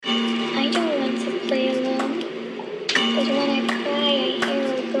I hear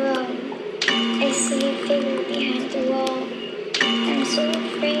a groan. I see a figure behind the wall. I'm so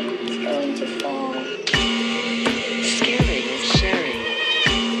afraid it's going to fall. Scaring is sharing.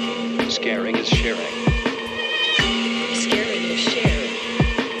 Scaring is sharing. Scaring is sharing.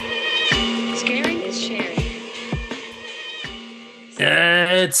 Scaring is sharing.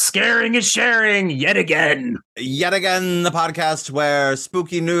 It's Scaring is Sharing yet again. Yet again, the podcast where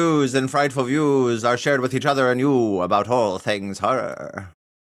spooky news and frightful views are shared with each other and you about all things horror.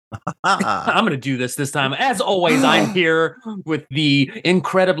 I'm going to do this time. As always, I'm here with the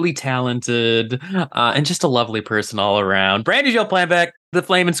incredibly talented and just a lovely person all around, Brandy Jill Planbeck, the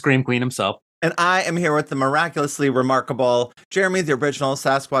Flame and Scream Queen himself. And I am here with the miraculously remarkable Jeremy, the original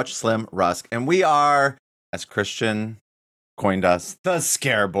Sasquatch Slim Rusk. And we are, as Christian coined us, the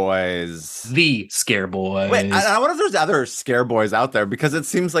Scare Boys. The Scare Boys. Wait, I wonder if there's other Scare Boys out there because it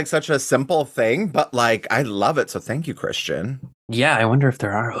seems like such a simple thing, but like, I love it. So thank you, Christian. Yeah, I wonder if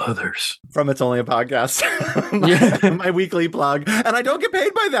there are others. From It's Only a Podcast. my weekly plug. And I don't get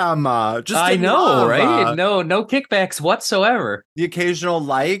paid by them. I know, right? No kickbacks whatsoever. The occasional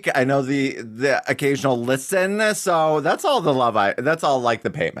like, I know the occasional listen. So that's all the love that's all like the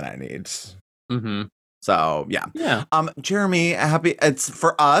payment I need. Mm-hmm. So yeah. Jeremy, it's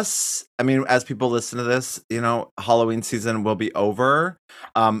for us. I mean, as people listen to this, you know, Halloween season will be over,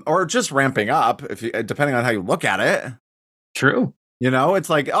 or just ramping up if you, depending on how you look at it. True. You know, it's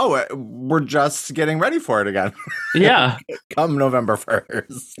like, oh, we're just getting ready for it again. Yeah. Come November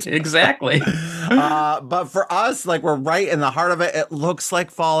 1st. Exactly. But for us, like, we're right in the heart of it. It looks like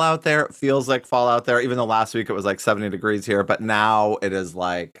fall out there. It feels like fall out there, even though last week it was like 70 degrees here. But now it is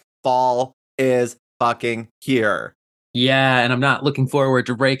like fall is fucking here. Yeah, and I'm not looking forward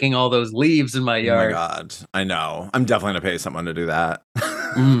to raking all those leaves in my yard. Oh my God. I know. I'm definitely going to pay someone to do that.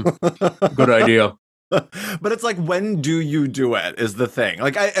 Good idea. But it's like, when do you do it is the thing.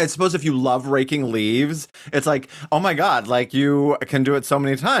 Like, I suppose if you love raking leaves, it's like, oh my God, like you can do it so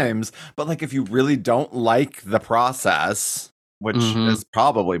many times. But like, if you really don't like the process, which is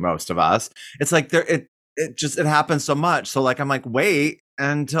probably most of us, it's like it happens so much. So like, I'm like, wait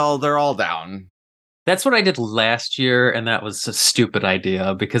until they're all down. That's what I did last year, and that was a stupid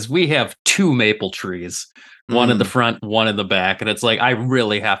idea because we have two maple trees, one in the front, one in the back, and it's like I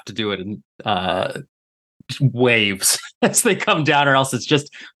really have to do it in waves as they come down, or else it's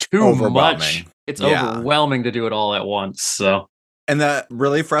just too much. It's overwhelming to do it all at once. So, and the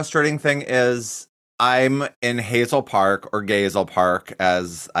really frustrating thing is, I'm in Hazel Park, or Gazel Park,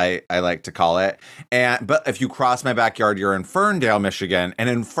 as I like to call it. But if you cross my backyard, you're in Ferndale, Michigan. And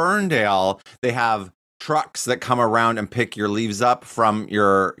in Ferndale, they have trucks that come around and pick your leaves up from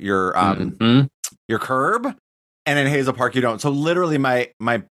your curb. And in Hazel Park, you don't. So literally,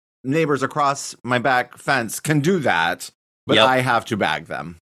 my neighbors across my back fence can do that, but I have to bag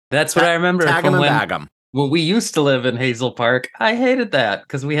them. That's what I remember. Tag them and bag them. When we used to live in Hazel Park, I hated that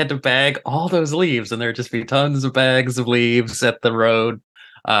because we had to bag all those leaves and there'd just be tons of bags of leaves at the road.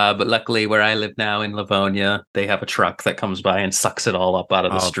 But luckily where I live now in Livonia, they have a truck that comes by and sucks it all up out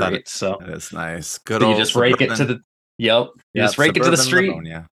of the street. So that is nice. Good. So you just rake it to the just rake it to the street.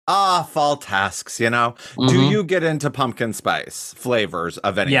 Livonia. Fall tasks, you know. Do you get into pumpkin spice flavors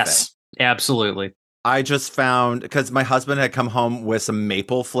of anything? Yes, absolutely. I just found, because my husband had come home with some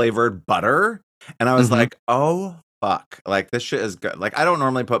maple flavored butter. And I was like, oh, fuck. Like, this shit is good. Like, I don't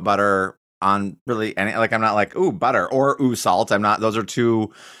normally put butter on really any, like, I'm not like, ooh, butter or ooh, salt. I'm not, those are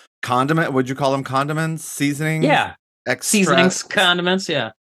two would you call them condiments? Seasonings? Yeah. Seasonings, condiments,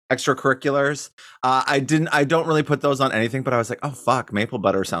 yeah. Extracurriculars. I don't really put those on anything, but I was like, oh fuck, maple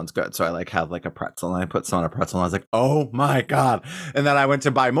butter sounds good. So I like have like a pretzel and I put some on a pretzel and I was like, oh my God. And then I went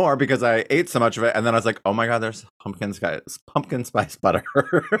to buy more because I ate so much of it. And then I was like, oh my God, there's pumpkin spice butter.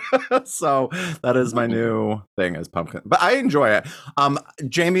 So that is my new thing, is pumpkin. But I enjoy it.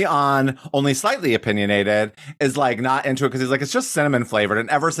 Jamie, on Only Slightly Opinionated, is like not into it because he's like, it's just cinnamon flavored. And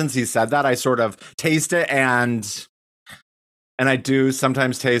ever since he said that, I sort of taste it and I do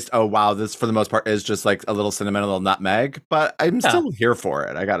sometimes taste, oh, wow, this for the most part is just like a little cinnamon, a little nutmeg, but I'm still here for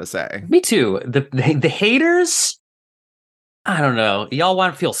it, I gotta say. Me too. The haters, I don't know. Y'all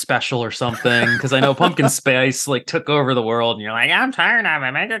want to feel special or something? Because I know pumpkin spice like took over the world, and you're like, I'm tired of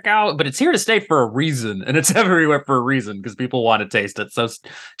it, make it go. But it's here to stay for a reason, and it's everywhere for a reason because people want to taste it. So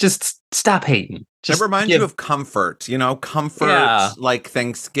just stop hating. Just it reminds you of comfort, you know, like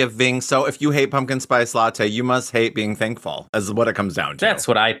Thanksgiving. So if you hate pumpkin spice latte, you must hate being thankful, is what it comes down to. That's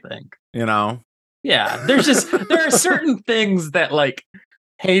what I think. You know? Yeah, there are certain things that like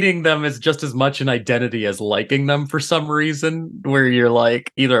hating them is just as much an identity as liking them for some reason, where you're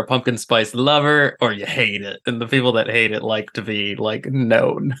like either a pumpkin spice lover or you hate it. And the people that hate it like to be like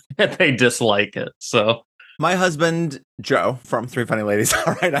known that they dislike it. So My husband, Joe, from Three Funny Ladies.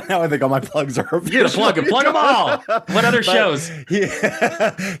 All right, now I think all my plugs are you gotta plug them all. What other shows? He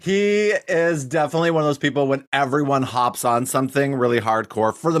is definitely one of those people when everyone hops on something really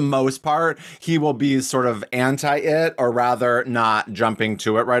hardcore. For the most part, he will be sort of anti it, or rather not jumping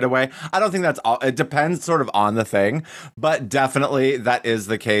to it right away. I don't think that's all. It depends sort of on the thing, but definitely that is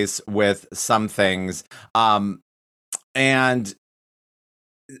the case with some things.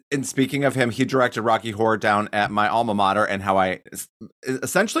 And speaking of him, he directed Rocky Horror down at my alma mater, and how I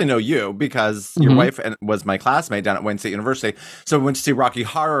essentially know you because your wife was my classmate down at Wayne State University. So we went to see Rocky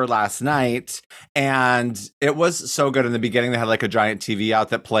Horror last night, and it was so good. In the beginning, they had like a giant TV out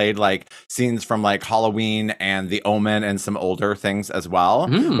that played like scenes from like Halloween and The Omen and some older things as well.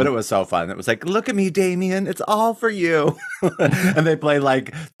 But it was so fun. It was like, look at me, Damien, it's all for you. And they played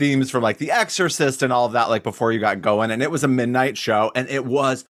like themes from like The Exorcist and all of that, like before you got going. And it was a midnight show, and it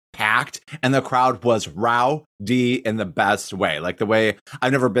was packed, and the crowd was rowdy in the best way. Like the way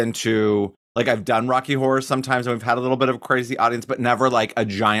I've never been to, like I've done Rocky Horror sometimes, and we've had a little bit of a crazy audience, but never like a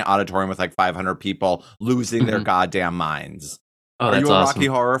giant auditorium with like 500 people losing their goddamn minds. Oh, Are that's you a awesome. Rocky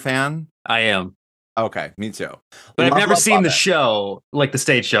Horror fan? I am. Okay, me too. But I've never seen the it. show, like the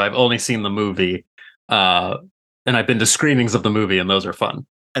stage show. I've only seen the movie. And I've been to screenings of the movie, and those are fun.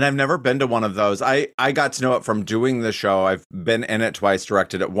 And I've never been to one of those. I got to know it from doing the show. I've been in it twice,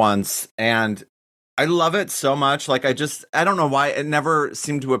 directed it once, and I love it so much. Like I don't know why it never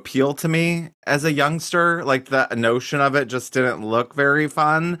seemed to appeal to me as a youngster. Like the notion of it just didn't look very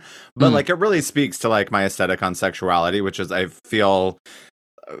fun. But like it really speaks to like my aesthetic on sexuality, which is I feel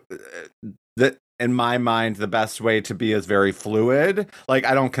that in my mind, the best way to be is very fluid. Like,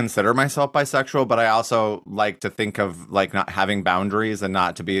 I don't consider myself bisexual, but I also like to think of like not having boundaries and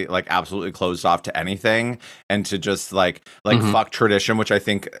not to be like absolutely closed off to anything, and to just like fuck tradition, which I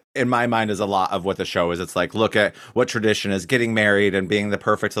think in my mind is a lot of what the show is. It's like, look at what tradition is, getting married and being the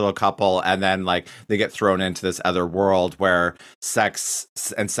perfect little couple. And then like they get thrown into this other world where sex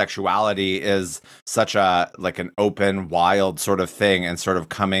and sexuality is such a like an open, wild sort of thing, and sort of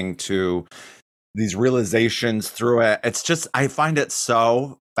coming to these realizations through it. It's just, I find it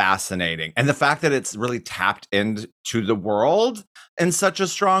so fascinating. And the fact that it's really tapped into the world in such a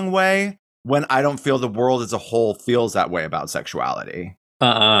strong way, when I don't feel the world as a whole feels that way about sexuality. You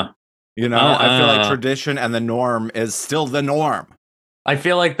know, I feel like tradition and the norm is still the norm. I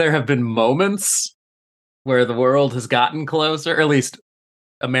feel like there have been moments where the world has gotten closer, or at least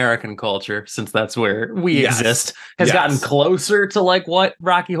American culture, since that's where we exist, has gotten closer to like what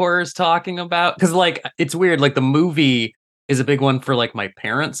Rocky Horror is talking about. Because like it's weird, like the movie is a big one for like my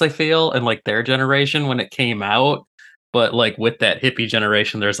parents, I feel, and like their generation when it came out. But like with that hippie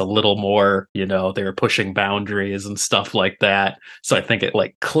generation, there's a little more, you know, they were pushing boundaries and stuff like that. So I think it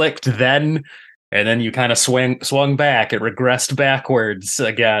like clicked then. And then you kind of swung back. It regressed backwards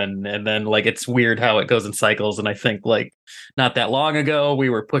again. And then like it's weird how it goes in cycles. And I think like not that long ago, we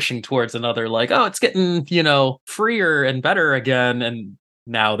were pushing towards another like, oh, it's getting, you know, freer and better again. And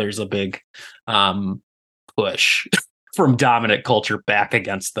now there's a big push from dominant culture back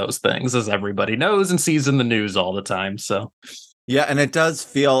against those things, as everybody knows and sees in the news all the time. So yeah, and it does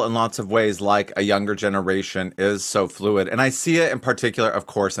feel in lots of ways like a younger generation is so fluid. And I see it in particular, of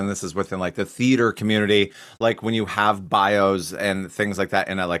course, and this is within like the theater community, like when you have bios and things like that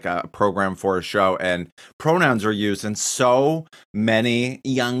in a like a program for a show, and pronouns are used, and so many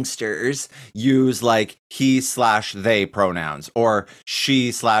youngsters use like he/they pronouns, or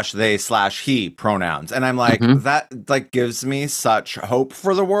she/they/he pronouns. And I'm like, that like gives me such hope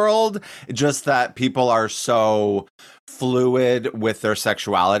for the world, just that people are so fluid with their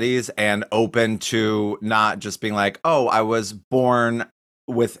sexualities and open to not just being like, oh, I was born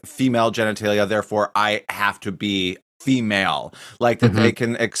with female genitalia, therefore I have to be female. Like that they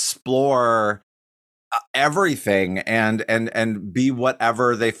can explore everything and be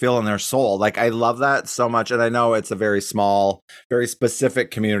whatever they feel in their soul. Like I love that so much. And I know it's a very small, very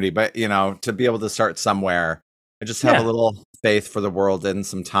specific community, but you know, to be able to start somewhere, I just have a little faith for the world in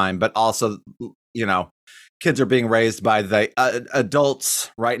some time. But also, you know, kids are being raised by the adults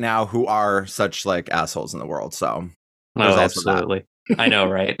right now who are such like assholes in the world. So absolutely. I know,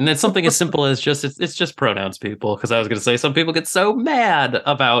 right? And it's something as simple as just it's just pronouns, people. Because I was going to say some people get so mad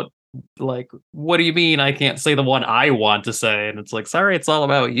about like, what do you mean I can't say the one I want to say? And it's like, sorry, it's all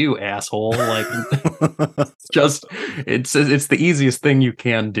about you, asshole. Like, it's the easiest thing you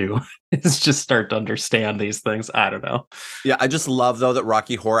can do. is just start to understand these things. I don't know. Yeah, I just love though that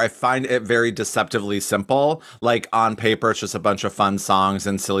Rocky Horror. I find it very deceptively simple. Like on paper, it's just a bunch of fun songs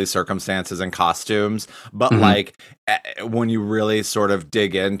and silly circumstances and costumes. But Mhm. like when you really sort of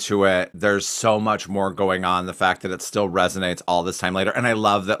dig into it, there's so much more going on. The fact that it still resonates all this time later, and I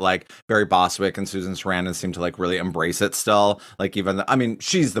love that like Barry Bostwick and Susan Sarandon seem to like really embrace it still. Like even I mean,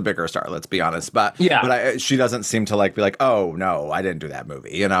 she's the bigger star. Let's be honest, but Yeah. she doesn't seem to like be like, oh no, I didn't do that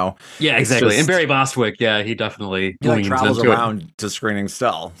movie. You know, Yeah, it's exactly. And just Barry Bostwick, yeah, he definitely he like leans travels into it. around to screenings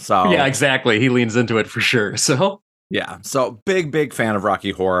still. Yeah, So exactly. He leans into it for sure. So yeah, so big fan of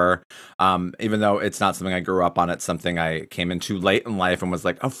Rocky Horror. Even though it's not something I grew up on, it's something I came into late in life and was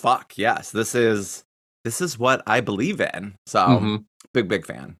like, oh fuck, yes, this is what I believe in. So mhm. big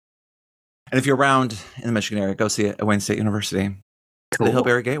fan. And if you're around in the Michigan area, go see it at Wayne State University. The Cool.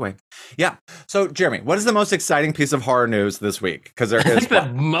 Hillberry Gateway. Yeah. So, Jeremy, what is the most exciting piece of horror news this week? Because there I is think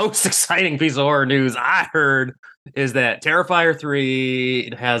the most exciting piece of horror news I heard is that Terrifier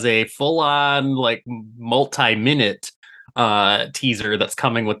 3 has a full-on, like, multi-minute teaser that's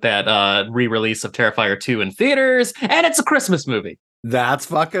coming with that re-release of Terrifier 2 in theaters, and it's a Christmas movie. That's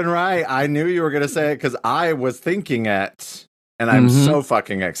fucking right. I knew you were going to say it because I was thinking it, and I'm Mhm. so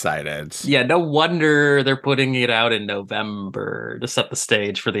fucking excited. Yeah, no wonder they're putting it out in November to set the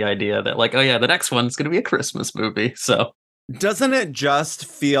stage for the idea that, like, oh yeah, the next one's going to be a Christmas movie. So Doesn't it just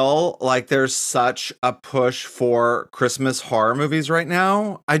feel like there's such a push for Christmas horror movies right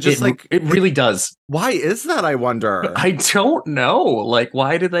now? I just it really does. why is that, I wonder? I don't know. Like,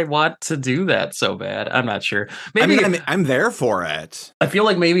 why do they want to do that so bad? I'm not sure. Maybe I'm there for it. I feel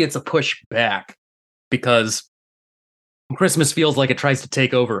like maybe it's a push back because Christmas feels like it tries to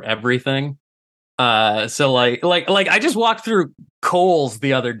take over everything. So like I just walked through Kohl's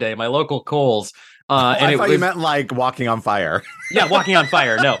the other day, my local Kohl's. And I it thought was, you meant like walking on fire. yeah, walking on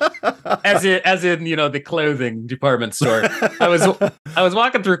fire. No, as in the clothing department store. I was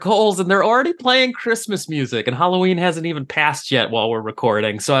walking through Kohl's and they're already playing Christmas music, and Halloween hasn't even passed yet while we're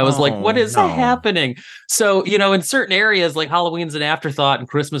recording. So I was like, what is happening? So in certain areas like Halloween's an afterthought and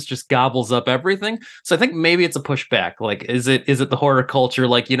Christmas just gobbles up everything. So I think maybe it's a pushback. Like, is it the horror culture?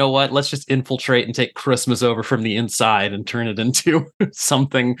 Like, you know what? Let's just infiltrate and take Christmas over from the inside and turn it into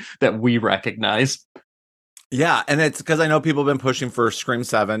something that we recognize. Yeah, and it's because I know people have been pushing for Scream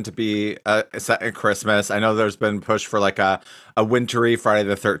 7 to be set at Christmas. I know there's been push for like a wintry Friday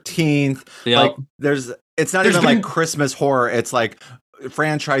the 13th. Yep. Like it's not even like Christmas horror. It's like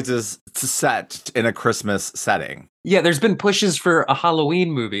franchises set in a Christmas setting. Yeah, there's been pushes for a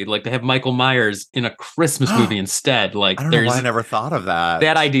Halloween movie, like they have Michael Myers in a Christmas movie instead. Like, I don't know why I never thought of that.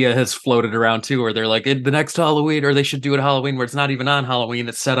 That idea has floated around too, where they're like, the next Halloween, or they should do it Halloween where it's not even on Halloween,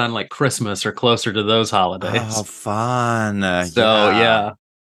 it's set on like Christmas or closer to those holidays. Oh, fun. So yeah.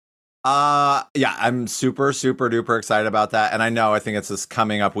 Yeah, I'm super duper excited about that. And I think it's this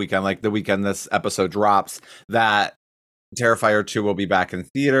coming up weekend, like the weekend this episode drops, that Terrifier 2 will be back in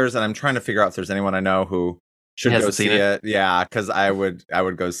theaters. And I'm trying to figure out if there's anyone I know who should go see it. Yeah, because I would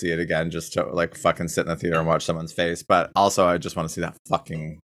go see it again just to like fucking sit in the theater and watch someone's face. But also I just want to see that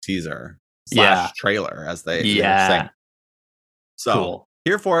fucking teaser / trailer, as they sing. So cool.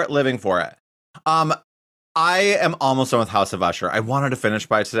 Here for it, living for it. I am almost done with House of Usher. I wanted to finish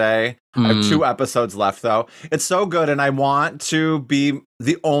by today. I have 2 episodes left though. It's so good, and I want to be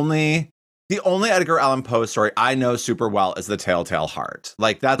the only Edgar Allan Poe story I know super well is The Telltale Heart.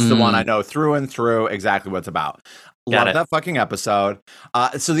 Like, that's the one I know through and through exactly what it's about. Love that fucking episode.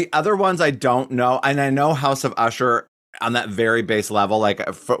 So the other ones I don't know, and I know House of Usher on that very base level, like,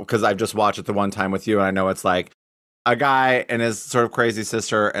 because I've just watched it the one time with you, and I know it's like a guy and his sort of crazy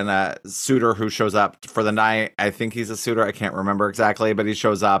sister and a suitor who shows up for the night. I think he's a suitor. I can't remember exactly, but he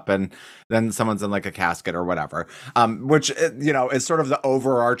shows up and then someone's in like a casket or whatever. Which, is sort of the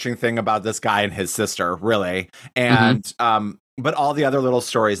overarching thing about this guy and his sister, really. And, but all the other little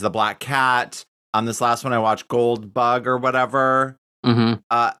stories, the Black Cat, this last one I watched, Gold Bug or whatever.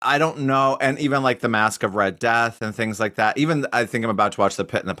 I don't know. And even like The Mask of Red Death and things like that. Even I think I'm about to watch The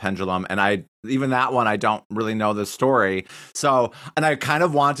Pit and the Pendulum, and even that one I don't really know the story. So, and I kind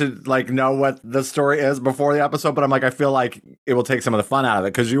of want to like know what the story is before the episode, but I'm like, I feel like it will take some of the fun out of it,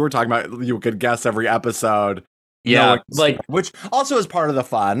 because you were talking about you could guess every episode. Yeah, which also is part of the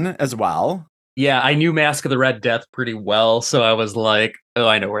fun as well. Yeah, I knew Mask of the Red Death pretty well, so I was like, oh,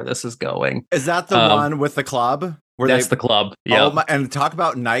 I know where this is going. Is that the one with the club? That's the club. Yeah. And talk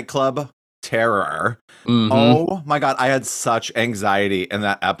about nightclub terror. Mhm. Oh my God, I had such anxiety in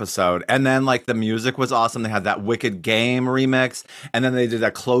that episode. And then like the music was awesome. They had that Wicked Game remix, and then they did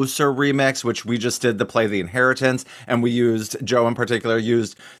a Closer remix, which we just did to play The Inheritance. And we used, Joe in particular,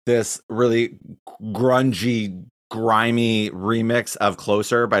 used this really grungy, grimy remix of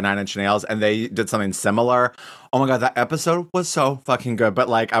Closer by Nine Inch Nails, and they did something similar. Oh my God, that episode was so fucking good. But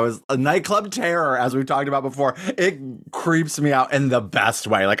like, I was a nightclub terror, as we talked about before. It creeps me out in the best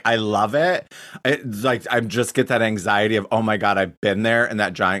way. Like, I love it. It's like, I just get that anxiety of, oh my God, I've been there in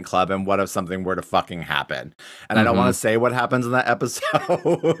that giant club, and what if something were to fucking happen? And I don't want to say what happens in that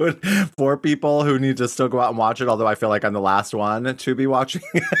episode for people who need to still go out and watch it, although I feel like I'm the last one to be watching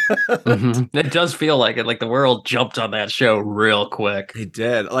it. It does feel like it. Like the world jumped on that show real quick. They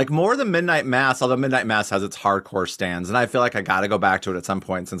did. Like more than Midnight Mass, although Midnight Mass has its hardcore stands, and I feel like I got to go back to it at some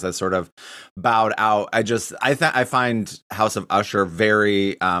point since I sort of bowed out. I find House of Usher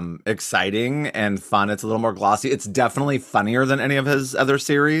very exciting and fun. It's a little more glossy. It's definitely funnier than any of his other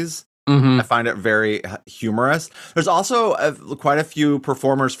series. I find it very humorous. There's also quite a few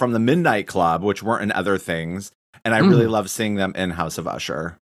performers from the Midnight Club, which weren't in other things, and I really love seeing them in House of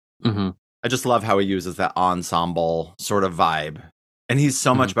Usher. I just love how he uses that ensemble sort of vibe. And he's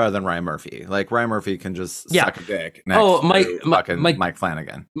so much better than Ryan Murphy. Like, Ryan Murphy can just suck a dick. Mike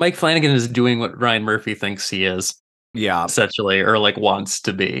Flanagan. Mike Flanagan is doing what Ryan Murphy thinks he is. Yeah. Essentially, or like wants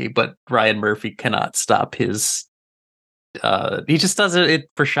to be. But Ryan Murphy cannot stop his... he just does it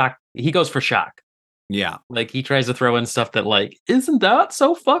for shock. He goes for shock. Yeah. Like, he tries to throw in stuff that, like, isn't that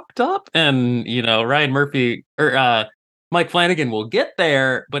so fucked up? And, you know, Ryan Murphy... or Mike Flanagan will get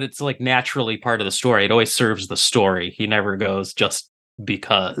there, but it's like naturally part of the story. It always serves the story. He never goes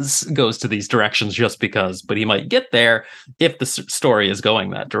to these directions just because, but he might get there if the story is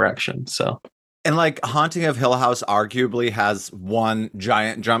going that direction. So, and like Haunting of Hill House arguably has one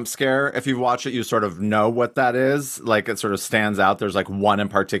giant jump scare. If you watch it, you sort of know what that is. Like, it sort of stands out. There's like one in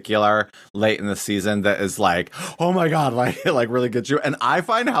particular late in the season that is like, oh my God, like it like really gets you. And I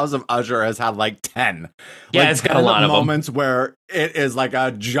find House of Usher has had like 10. Yeah, like it's got a lot of moments where it is like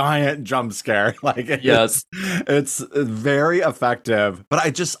a giant jump scare. Like, it's very effective.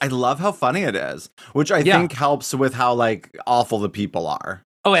 But I love how funny it is, which I think helps with how like awful the people are.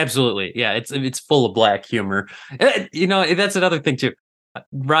 Oh, absolutely. Yeah, it's full of black humor. You know, that's another thing too.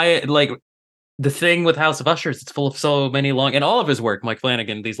 Riot, like the thing with House of Ushers, it's full of so many long, and all of his work, Mike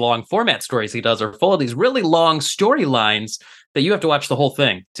Flanagan, these long format stories he does are full of these really long storylines that you have to watch the whole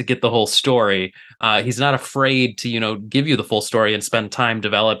thing to get the whole story. He's not afraid to, you know, give you the full story and spend time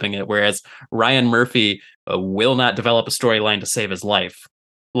developing it. Whereas Ryan Murphy will not develop a storyline to save his life.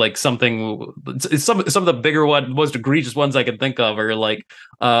 Like some of the bigger most egregious ones I can think of are like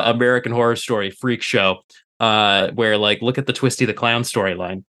American Horror Story, Freak Show, where like look at the Twisty the Clown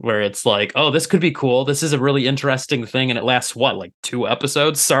storyline, where it's like, oh, this could be cool. This is a really interesting thing, and it lasts like 2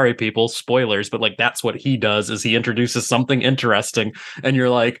 episodes. Sorry, people, spoilers, but like that's what he does is he introduces something interesting, and you're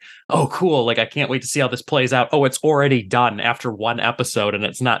like, oh, cool. Like I can't wait to see how this plays out. Oh, it's already done after 1 episode, and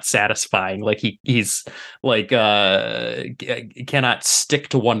it's not satisfying. Like he's like cannot stick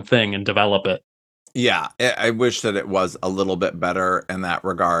to one thing and develop it. Yeah, I wish that it was a little bit better in that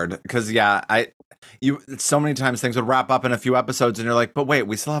regard, because so many times things would wrap up in a few episodes and you're like, but wait,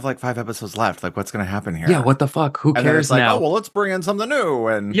 we still have like 5 episodes left. Like, what's going to happen here? Yeah, what the fuck? Who cares? And then it's like, now? Oh, well, let's bring in something new.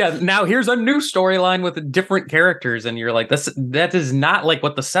 And yeah, now here's a new storyline with different characters. And you're like, that is not like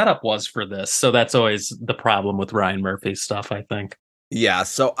what the setup was for this. So that's always the problem with Ryan Murphy's stuff, I think. Yeah,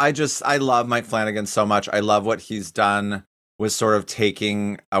 so I love Mike Flanagan so much. I love what he's done with sort of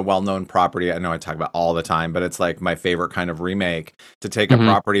taking a well-known property. I know I talk about all the time, but it's like my favorite kind of remake, to take a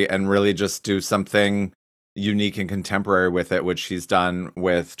property and really just do something unique and contemporary with it, which he's done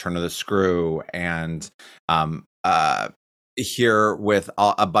with Turn of the Screw, and here with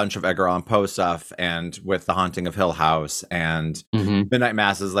a bunch of Edgar Allan Poe stuff, and with The Haunting of Hill House, and Midnight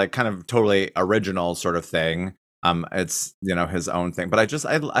Mass is like kind of totally original sort of thing. It's, you know, his own thing, but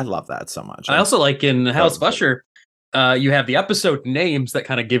I love that so much. I also like in House of Usher, you have the episode names that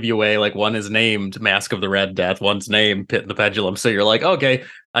kind of give you away. Like one is named Mask of the Red Death, one's named Pit and the Pendulum. So you're like, okay,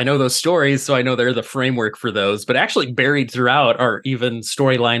 I know those stories, so I know they're the framework for those. But actually buried throughout are even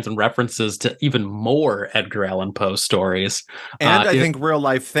storylines and references to even more Edgar Allan Poe stories. And I think real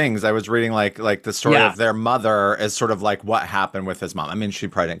life things. I was reading like the story of their mother is sort of like what happened with his mom. I mean, she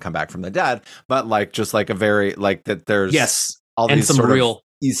probably didn't come back from the dead, but like just like a very like that there's all these some sort real of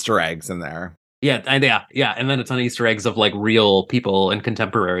Easter eggs in there. Yeah. And then it's on Easter eggs of like real people and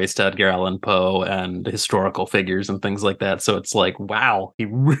contemporaries to Edgar Allan Poe and historical figures and things like that. So it's like, wow, he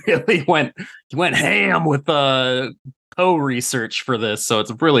really went ham with Poe research for this. So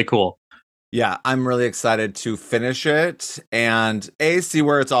it's really cool. Yeah, I'm really excited to finish it and see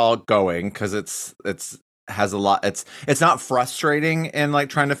where it's all going, because it's has a lot. It's not frustrating in like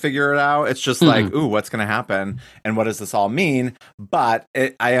trying to figure it out. It's just like, ooh, what's gonna happen and what does this all mean? But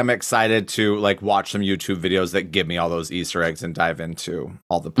I am excited to like watch some YouTube videos that give me all those Easter eggs and dive into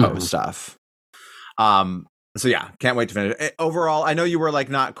all the post stuff. So yeah, can't wait to finish it. Overall, I know you were like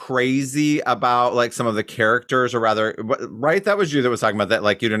not crazy about like some of the characters, or rather, right? That was you that was talking about that.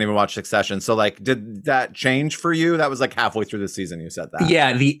 Like you didn't even watch Succession. So like, did that change for you? That was like halfway through the season. You said that.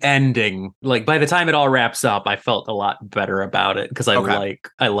 Yeah, the ending. Like by the time it all wraps up, I felt a lot better about it because I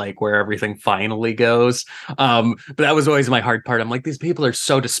like where everything finally goes. But that was always my hard part. I'm like, these people are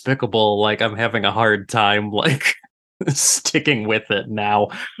so despicable. Like I'm having a hard time like sticking with it now.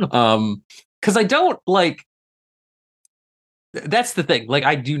 Because I don't like. That's the thing. Like,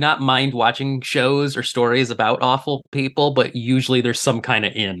 I do not mind watching shows or stories about awful people, but usually there's some kind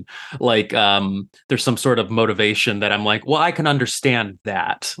of like, there's some sort of motivation that I'm like, well, I can understand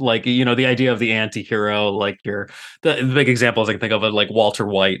that. Like, you know, the idea of the anti-hero, like the big examples I can think of are like Walter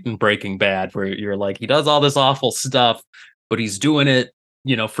White in Breaking Bad, where you're like, he does all this awful stuff, but he's doing it,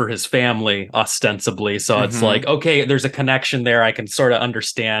 you know, for his family ostensibly. So it's like, okay, there's a connection there. I can sort of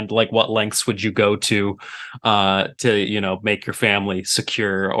understand like what lengths would you go to, you know, make your family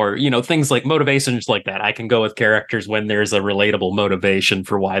secure, or, you know, things like motivations like that. I can go with characters when there's a relatable motivation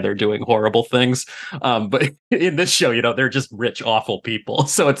for why they're doing horrible things. But in this show, you know, they're just rich, awful people.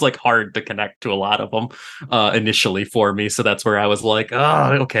 So it's like hard to connect to a lot of them initially for me. So that's where I was like,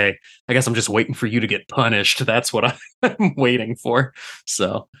 oh, okay, I guess I'm just waiting for you to get punished. That's what I'm waiting for.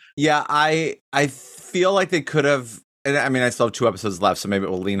 So yeah, I feel like they could have, and I mean I still have 2 episodes left, so maybe it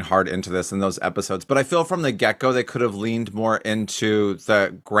will lean hard into this in those episodes, but I feel from the get-go they could have leaned more into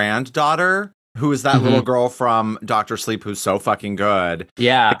the granddaughter, who is that little girl from Doctor Sleep who's so fucking good.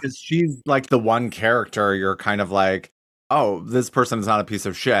 Yeah. Because she's like the one character you're kind of like, oh, this person is not a piece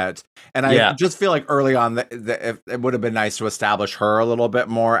of shit. And I just feel like early on that it would have been nice to establish her a little bit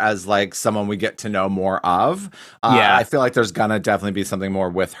more as like someone we get to know more of. I feel like there's gonna definitely be something more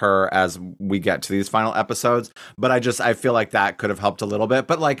with her as we get to these final episodes. But I feel like that could have helped a little bit.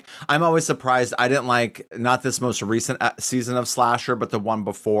 But like, I'm always surprised. I didn't like, not this most recent season of Slasher, but the one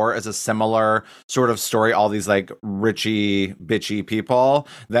before is a similar sort of story. All these like richy, bitchy people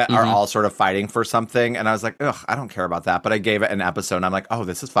that are all sort of fighting for something. And I was like, ugh, I don't care about that. But I gave it an episode and I'm like, oh,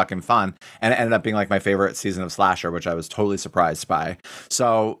 this is fucking fun. And it ended up being like my favorite season of Slasher, which I was totally surprised by.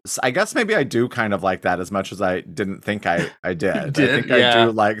 So I guess maybe I do kind of like that as much as I didn't think I did. I think I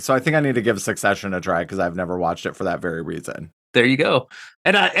do like, so I think I need to give Succession a try because I've never watched it for that very reason. There you go.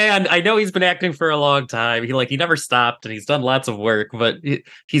 And I know he's been acting for a long time. He never stopped, and he's done lots of work, but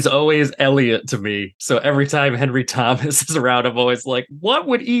he's always Elliot to me. So every time Henry Thomas is around, I'm always like, what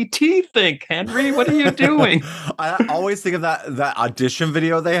would E.T. think, Henry? What are you doing? I always think of that audition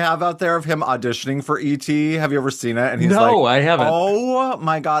video they have out there of him auditioning for E.T. Have you ever seen it? And he's no, I haven't. Oh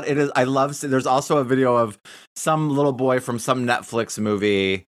my God. It is. I love, there's also a video of some little boy from some Netflix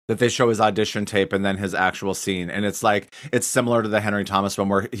movie that they show his audition tape and then his actual scene. And it's like, it's similar to the Henry Thomas one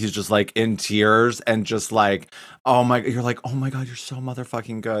where he's just like in tears and just like, you're like, oh my God, you're so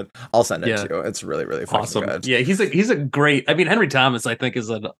motherfucking good. I'll send it to you. It's really, really fucking awesome. good. Yeah, he's a great, I mean, Henry Thomas, I think, is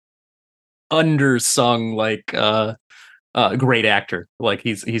an undersung, like, great actor. Like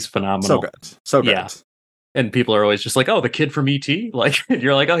he's phenomenal. So good. Yeah. And people are always just like, oh, the kid from E.T. Like,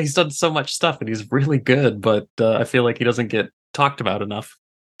 you're like, oh, he's done so much stuff and he's really good, but I feel like he doesn't get talked about enough.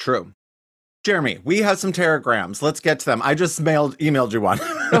 True. Jeremy, we have some teragrams. Let's get to them. I just emailed you one.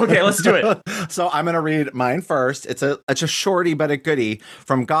 Okay, let's do it. So I'm going to read mine first. It's a shorty but a goodie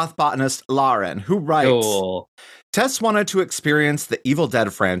from goth botanist Lauren, who writes, Tess wanted to experience the Evil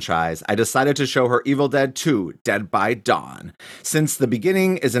Dead franchise. I decided to show her Evil Dead 2, Dead by Dawn. Since the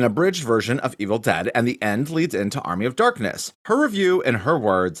beginning is an abridged version of Evil Dead and the end leads into Army of Darkness. Her review, in her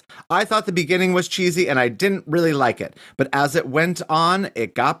words, I thought the beginning was cheesy and I didn't really like it. But as it went on,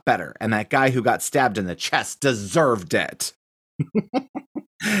 it got better. And that guy who got stabbed in the chest deserved it.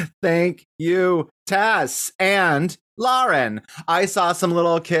 Thank you, Tess. And Lauren, I saw some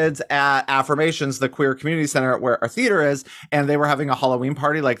little kids at Affirmations, the queer community center where our theater is, and they were having a Halloween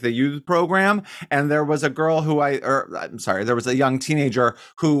party, like the youth program. And there was a girl there was a young teenager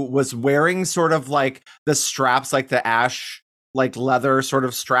who was wearing sort of like the straps, like the Ash, like leather sort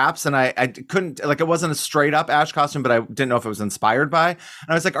of straps. And I couldn't, like, it wasn't a straight up Ash costume, but I didn't know if it was inspired by. And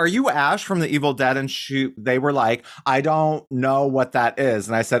I was like, are you Ash from the Evil Dead? And they were like, I don't know what that is.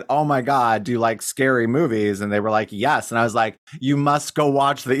 And I said, oh my God, do you like scary movies? And they were like, yes. And I was like, you must go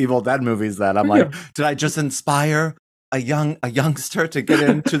watch the Evil Dead movies then. I'm like, did I just inspire a youngster to get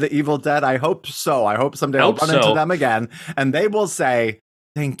into the Evil Dead? I hope so. I hope someday I'll run into them again, and they will say,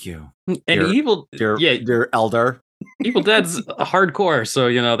 "Thank you." And dear elder. Evil Dead's hardcore,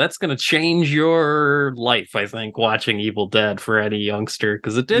 so that's going to change your life. I think watching Evil Dead for any youngster,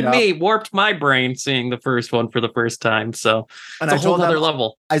 because it did me, warped my brain seeing the first one for the first time. So it's a whole other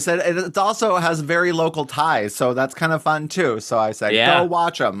level. I said it also has very local ties, so that's kind of fun too. So I said, go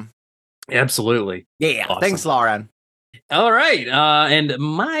watch them. Absolutely, yeah. Awesome. Thanks, Lauren. All right, and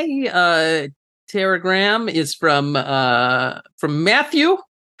my telegram is from Matthew.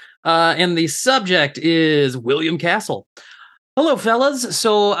 And the subject is William Castle. Hello, fellas.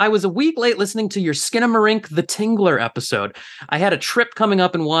 So I was a week late listening to your Skinamarink the Tingler episode. I had a trip coming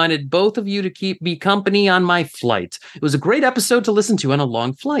up and wanted both of you to keep me company on my flight. It was a great episode to listen to on a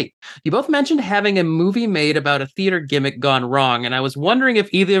long flight. You both mentioned having a movie made about a theater gimmick gone wrong, and I was wondering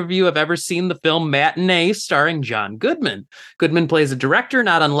if either of you have ever seen the film Matinee starring John Goodman. Goodman plays a director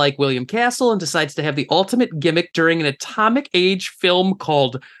not unlike William Castle and decides to have the ultimate gimmick during an atomic age film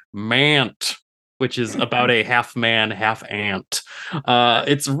called Mant, which is about a half man, half ant.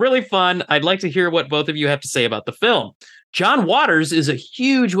 It's really fun. I'd like to hear what both of you have to say about the film. John Waters is a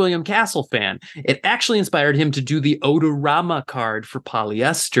huge William Castle fan. It actually inspired him to do the Odorama card for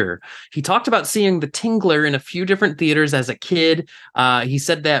polyester. He talked about seeing The Tingler in a few different theaters as a kid. He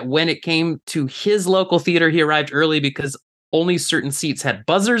said that when it came to his local theater, he arrived early because only certain seats had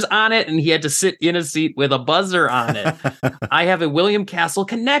buzzers on it, and he had to sit in a seat with a buzzer on it. I have a William Castle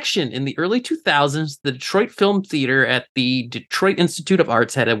connection. In the early 2000s, the Detroit Film Theater at the Detroit Institute of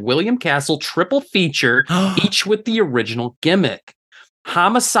Arts had a William Castle triple feature, each with the original gimmick.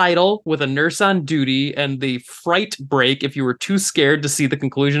 Homicidal with a nurse on duty, and the fright break. If you were too scared to see the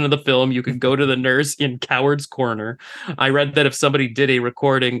conclusion of the film, you could go to the nurse in Coward's Corner. I read that if somebody did a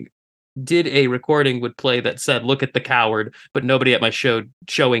recording would play that said, "Look at the coward," but nobody at my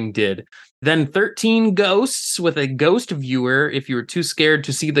showing did. Then 13 ghosts with a ghost viewer. If you were too scared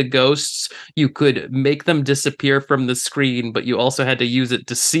to see the ghosts, you could make them disappear from the screen, but you also had to use it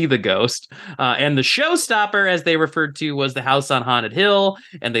to see the ghost. And the showstopper, as they referred to, was the House on Haunted Hill,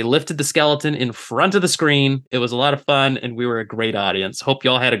 and they lifted the skeleton in front of the screen. It was a lot of fun, and we were a great audience. Hope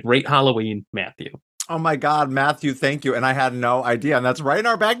y'all had a great Halloween, Matthew. Oh my God, Matthew, thank you. And I had no idea. And that's right in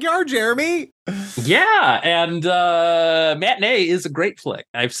our backyard, Jeremy. Yeah. And Matinee is a great flick.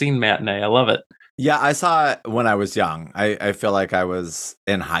 I've seen Matinee. I love it. Yeah, I saw it when I was young. I feel like I was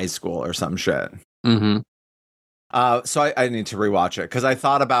in high school or some shit. Mm-hmm. So I need to rewatch it because I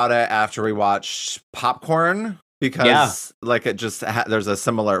thought about it after we watched Popcorn because like it just there's a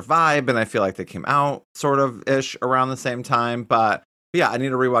similar vibe and I feel like they came out sort of ish around the same time. But yeah, I need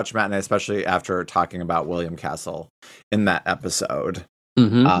to rewatch Matinee, especially after talking about William Castle in that episode.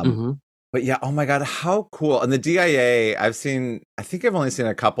 But yeah, oh my God, how cool. And the DIA, I think I've only seen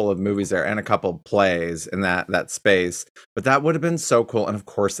a couple of movies there and a couple plays in that space, but that would have been so cool. And of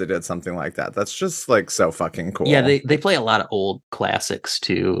course they did something like that. That's just like so fucking cool. Yeah, they play a lot of old classics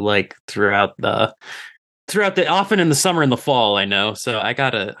too, like throughout the often in the summer and the fall, I know. So I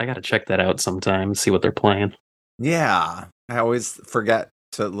gotta check that out sometime, see what they're playing. Yeah. I always forget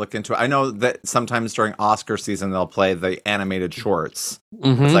to look into it. I know that sometimes during Oscar season they'll play the animated shorts.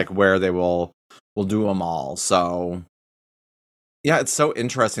 It's like where they will do them all. So yeah, it's so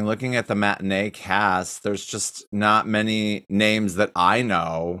interesting looking at the Matinee cast. There's just not many names that I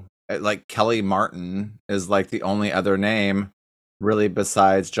know. Like Kelly Martin is like the only other name really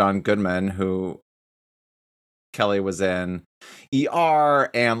besides John Goodman, who Kelly was in ER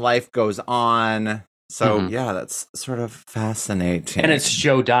and Life Goes On. So yeah, that's sort of fascinating. And it's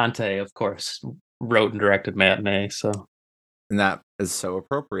Joe Dante, of course, wrote and directed Matinee. So, and that is so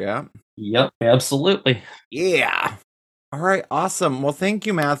appropriate. Yep, absolutely. Yeah. All right, awesome. Well, thank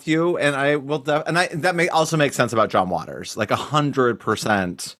you, Matthew. And I will, that may also make sense about John Waters, like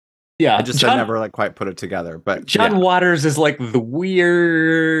 100%. Yeah, I just had never like quite put it together. But John Waters is like the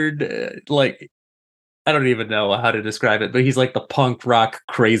weird, like. I don't even know how to describe it, but he's like the punk rock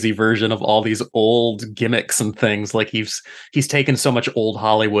crazy version of all these old gimmicks and things. Like he's taken so much old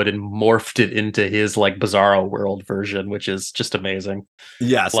Hollywood and morphed it into his like bizarro world version, which is just amazing.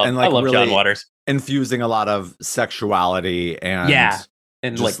 Yes, and like I love really John Waters, infusing a lot of sexuality and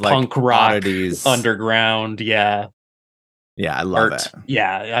like punk rock, oddities. Underground, Yeah, I love it.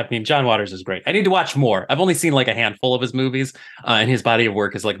 Yeah, I mean, John Waters is great. I need to watch more. I've only seen like a handful of his movies, and his body of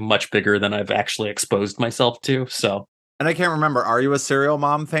work is like much bigger than I've actually exposed myself to. So, and I can't remember. Are you a Serial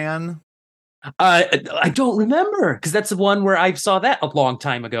Mom fan? I don't remember because that's the one where I saw that a long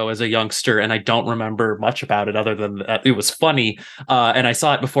time ago as a youngster, and I don't remember much about it other than that it was funny. And I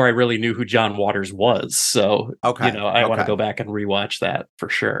saw it before I really knew who John Waters was. So, Okay. I want to Okay. go back and rewatch that for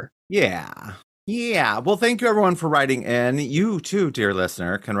sure. Yeah. Yeah. Well, thank you everyone for writing in. You too, dear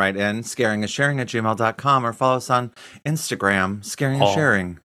listener, can write in scaringandsharing@gmail.com or follow us on Instagram, Scaring and All,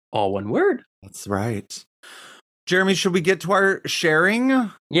 Sharing. all one word. That's right. Jeremy, should we get to our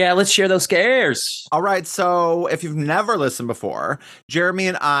sharing? Yeah, let's share those scares. All right. So if you've never listened before, Jeremy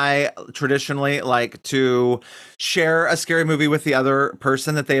and I traditionally like to share a scary movie with the other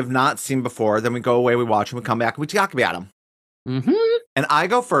person that they have not seen before. Then we go away, we watch them, we come back, and we talk about them. Mm-hmm. And I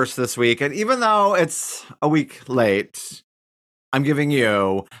go first this week. And even though it's a week late, I'm giving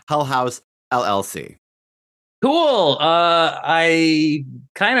you Hell House LLC. Cool. I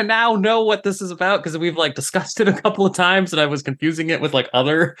kind of now know what this is about because we've like discussed it a couple of times, and I was confusing it with like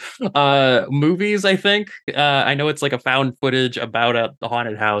other movies. I think I know it's like a found footage about a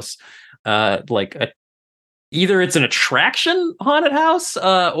haunted house, either it's an attraction haunted house,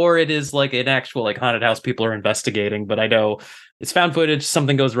 or it is like an actual like haunted house people are investigating. But I know it's found footage.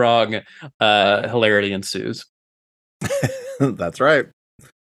 Something goes wrong. Hilarity ensues. That's right.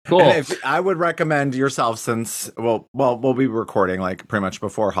 Cool. And I would recommend yourself, since we'll be recording like pretty much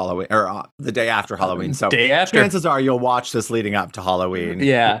before Halloween or the day after Halloween. So day after. Chances are you'll watch this leading up to Halloween.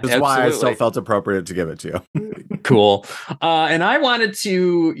 Yeah, which is why I still felt appropriate to give it to you. Cool. And I wanted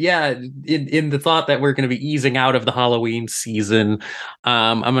to, in the thought that we're going to be easing out of the Halloween season,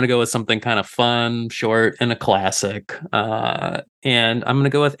 I'm going to go with something kind of fun, short, and a classic. And I'm going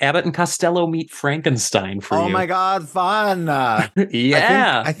to go with Abbott and Costello Meet Frankenstein for you. Oh my God, fun.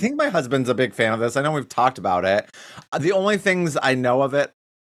 Yeah. I think my husband's a big fan of this. I know we've talked about it. The only things I know of it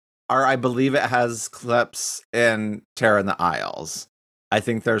are I believe it has clips in Terror in the Aisles. I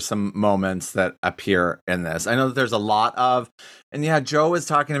think there's some moments that appear in this. I know that there's a lot of, and yeah, Joe was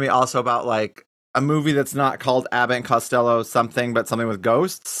talking to me also about like a movie that's not called Abbott and Costello something, but something with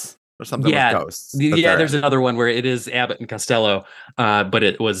ghosts or something with ghosts. Yeah, there's another one where it is Abbott and Costello, but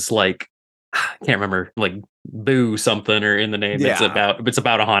it was like, I can't remember, like Boo something or in the name. Yeah. It's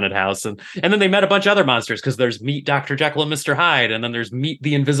about a haunted house, and then they met a bunch of other monsters because there's Meet Dr. Jekyll and Mr. Hyde, and then there's Meet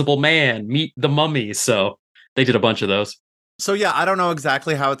the Invisible Man, Meet the Mummy. So they did a bunch of those. So yeah, I don't know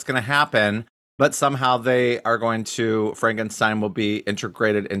exactly how it's going to happen, but somehow they are going to, Frankenstein will be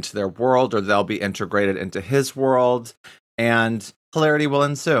integrated into their world, or they'll be integrated into his world, and hilarity will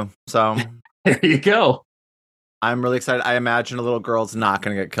ensue. So there you go. I'm really excited. I imagine a little girl's not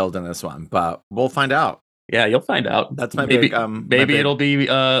going to get killed in this one, but we'll find out. Yeah, you'll find out. That's my maybe, big. Maybe it'll be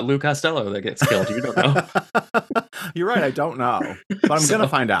Lou Costello that gets killed. You don't know. You're right. I don't know, but I'm going to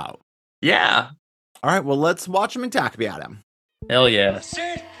find out. Yeah. All right. Well, let's watch him and talk about him. Hell yeah.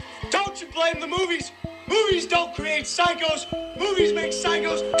 Sid, don't you blame the movies. Movies don't create psychos. Movies make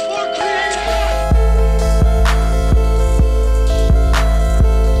psychos more creative.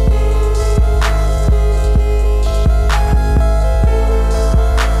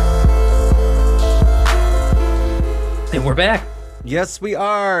 And we're back. Yes, we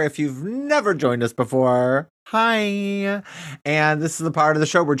are. If you've never joined us before, hi. And this is the part of the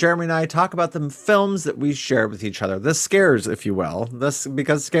show where Jeremy and I talk about the films that we share with each other. The scares, if you will. This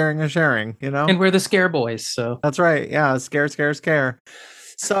because scaring is sharing, you know? And we're the scare boys, so. That's right. Yeah, scare, scare, scare.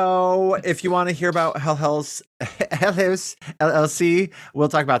 So if you want to hear about Hell House LLC, we'll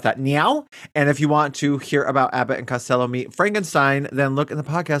talk about that now. And if you want to hear about Abbott and Costello Meet Frankenstein, then look in the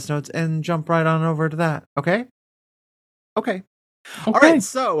podcast notes and jump right on over to that. Okay? Okay. All right.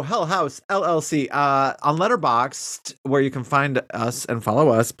 So Hell House LLC on Letterboxd, where you can find us and follow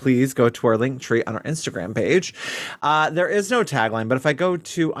us, please go to our link tree on our Instagram page. There is no tagline, but if I go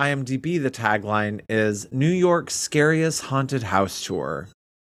to IMDb, the tagline is New York's Scariest Haunted House Tour.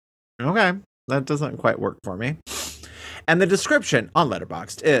 Okay. That doesn't quite work for me. And the description on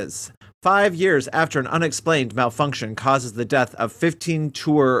Letterboxd is 5 years after an unexplained malfunction causes the death of 15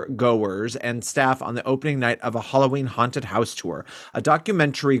 tour goers and staff on the opening night of a Halloween haunted house tour, a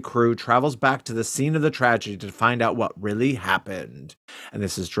documentary crew travels back to the scene of the tragedy to find out what really happened. And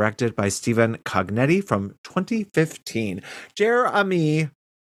this is directed by Stephen Cognetti from 2015. Jeremy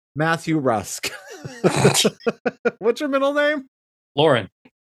Matthew Rusk. What's your middle name? Lauren.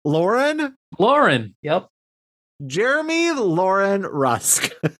 Lauren? Yep. Jeremy Lauren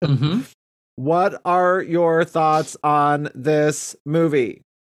Rusk. Mm-hmm. What are your thoughts on this movie?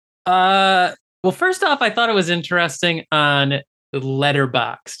 Well, first off, I thought it was interesting on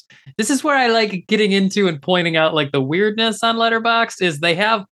Letterboxd. This is where I like getting into and pointing out like the weirdness on Letterboxd is they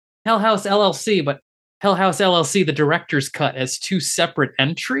have Hell House LLC, but Hell House LLC, the director's cut, as two separate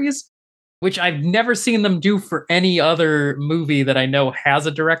entries. which I've never seen them do for any other movie that I know has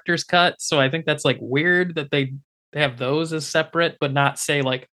a director's cut. So I think that's like weird that they have those as separate, but not say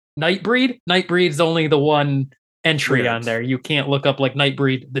like Nightbreed. Nightbreed's only the one entry Weird. on there. You can't look up like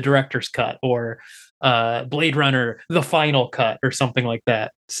Nightbreed, the director's cut, or Blade Runner, the final cut, or something like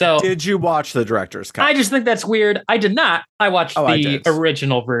that. So Did you watch the director's cut? I just think that's weird. I did not. I watched Oh, I the did.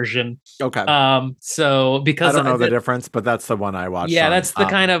 original version. Okay. So because I don't know the difference, but that's the one I watched. yeah, on, that's the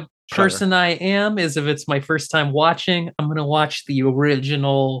kind of Shudder. person I am. Is if it's my first time watching, I'm gonna watch the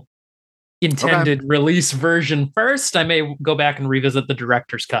original intended release version first. I may go back and revisit the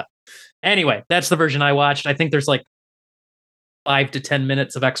director's cut. Anyway, that's the version I watched. I think there's like 5 to 10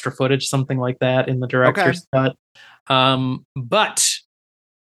 minutes of extra footage, something like that, in the director's cut. But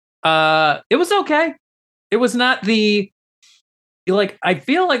it was okay. It was not the like, I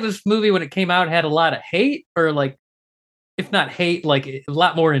feel like this movie when it came out had a lot of hate, or like, if not hate, like a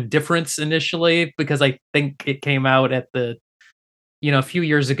lot more indifference initially, because I think it came out at the, a few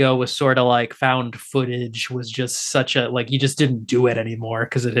years ago, was sort of like found footage was just such a, like, you just didn't do it anymore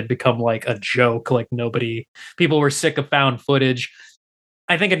because it had become like a joke. Like people were sick of found footage.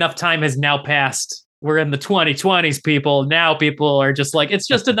 I think enough time has now passed. We're in the 2020s, people. Now people are just like, it's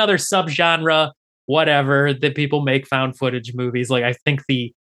just another subgenre, whatever, that people make found footage movies. Like, I think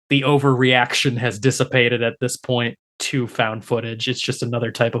the overreaction has dissipated at this point to found footage. It's just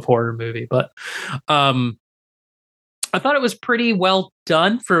another type of horror movie. But I thought it was pretty well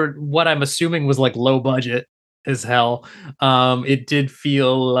done for what I'm assuming was like low budget as hell. It did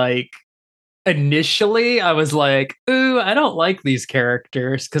feel like initially I was like, ooh, I don't like these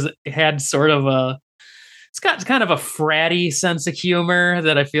characters, because it had sort of it's got kind of a fratty sense of humor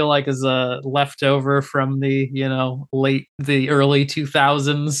that I feel like is leftover from the, the early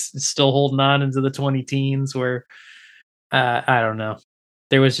 2000s, still holding on into the 20 teens, where I don't know.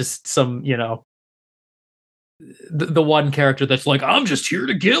 There was just some, the one character that's like, I'm just here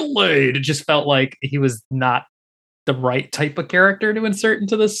to get laid. It just felt like he was not the right type of character to insert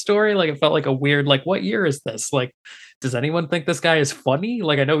into this story. Like, it felt like a weird, like, what year is this? Like, does anyone think this guy is funny?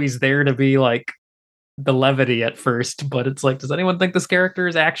 Like, I know he's there to be like the levity at first, but it's like, does anyone think this character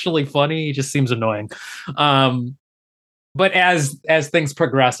is actually funny? He just seems annoying. But as things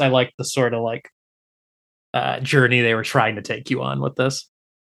progress, I like the sort of like journey they were trying to take you on with this.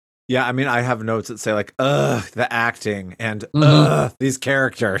 Yeah, I mean, I have notes that say like, ugh, the acting and these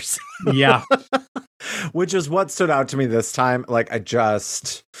characters. Yeah. Which is what stood out to me this time. Like, I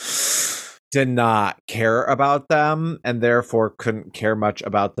just did not care about them, and therefore couldn't care much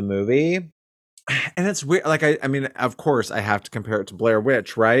about the movie. And it's weird. Like, I mean, of course I have to compare it to Blair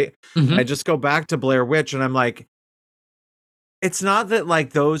Witch, right? Mhm. I just go back to Blair Witch and I'm like, it's not that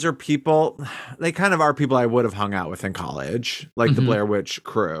like those are people, they kind of are people I would have hung out with in college, like the Blair Witch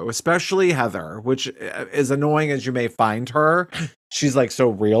crew, especially Heather, which is annoying as you may find her. She's like so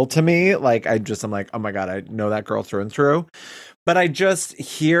real to me. Like, I'm like, oh my God, I know that girl through and through. But I just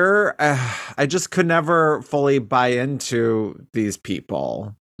I just could never fully buy into these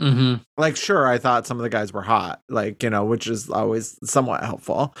people. Like, sure, I thought some of the guys were hot, like, which is always somewhat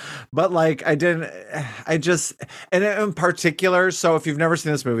helpful, but like, and in particular, so if you've never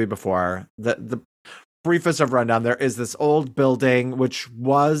seen this movie before, the briefest of rundown, there is this old building which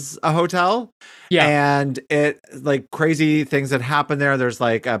was a hotel, and it, like, crazy things that happened there. There's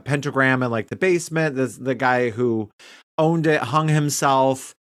like a pentagram in like the basement. There's the guy who owned it hung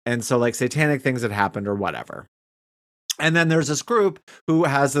himself, and so like satanic things had happened or whatever. And then there's this group who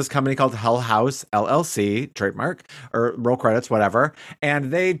has this company called Hell House, LLC, trademark, or roll credits, whatever. And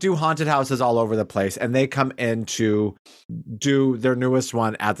they do haunted houses all over the place. And they come in to do their newest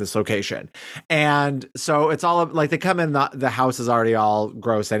one at this location. And so it's all like, they come in, the house is already all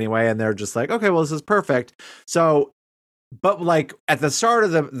gross anyway. And they're just like, okay, well, this is perfect. So, but like at the start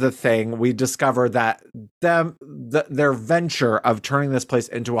of the thing, we discovered that their venture of turning this place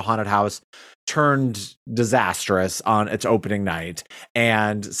into a haunted house turned disastrous on its opening night,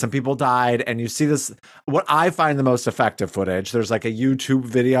 and some people died. And you see this, what I find the most effective footage, there's like a YouTube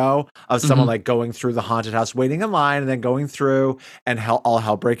video of someone like going through the haunted house, waiting in line, and then going through and all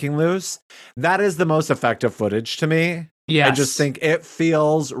hell breaking loose. That is the most effective footage to me. Yes. I just think it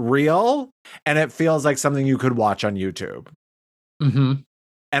feels real, and it feels like something you could watch on YouTube.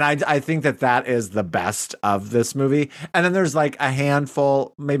 And I think that is the best of this movie. And then there's like a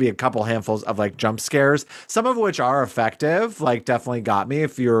handful, maybe a couple handfuls of like jump scares, some of which are effective, like definitely got me.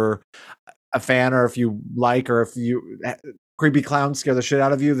 If you're a fan, or if you like, or if you creepy clowns scare the shit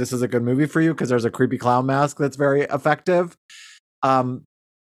out of you, this is a good movie for you, because there's a creepy clown mask that's very effective.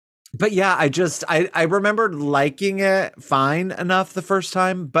 But But yeah, I remembered liking it fine enough the first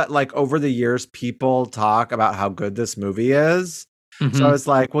time, but like over the years, people talk about how good this movie is. So I was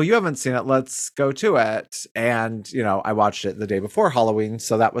like, well, you haven't seen it. Let's go to it. And, I watched it the day before Halloween.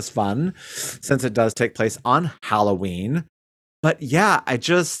 So that was fun since it does take place on Halloween. But yeah, I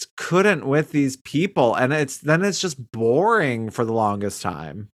just couldn't with these people. And it's just boring for the longest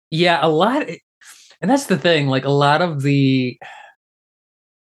time. Yeah, a lot. And that's the thing. Like a lot of the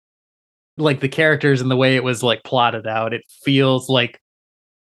characters and the way it was like plotted out, it feels like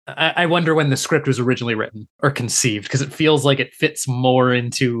I wonder when the script was originally written or conceived, because it feels like it fits more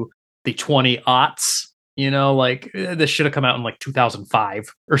into the 20 aughts. Like this should have come out in like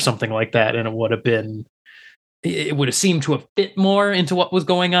 2005 or something like that, and it would have seemed to have fit more into what was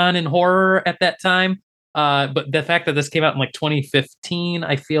going on in horror at that time. But the fact that this came out in like 2015,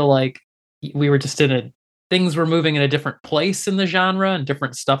 I feel like we were just things were moving in a different place in the genre and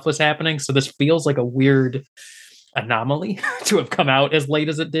different stuff was happening. So this feels like a weird anomaly to have come out as late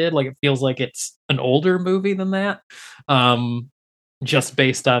as it did. Like it feels like it's an older movie than that. Just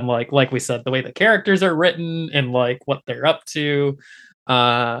based on like we said, the way the characters are written and like what they're up to.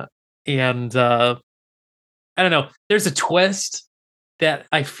 And I don't know. There's a twist that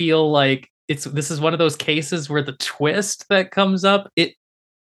I feel like this is one of those cases where the twist that comes up,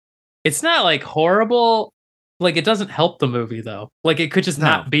 it's not like horrible. Like it doesn't help the movie though. Like it could just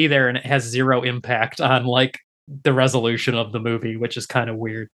not be there, and it has zero impact on like the resolution of the movie, which is kind of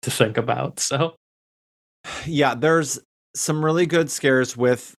weird to think about. So yeah, there's some really good scares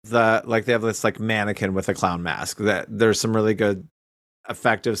with they have this like mannequin with a clown mask. That there's some really good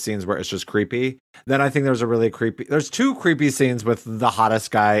effective scenes where it's just creepy. Then I think there's two creepy scenes with the hottest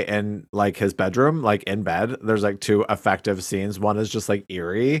guy in like his bedroom, like in bed. There's like two effective scenes. One is just like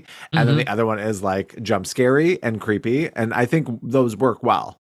eerie, and then the other one is like jump scary and creepy. And I think those work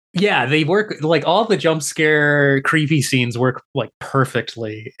well. Yeah, they work. Like all the jump scare creepy scenes work like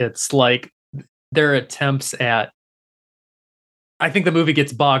perfectly. It's like their attempts at, I think the movie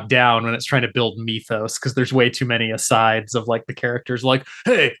gets bogged down when it's trying to build mythos, because there's way too many asides of like the characters like,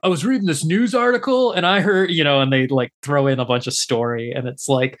 hey, I was reading this news article and I heard, and they like throw in a bunch of story, and it's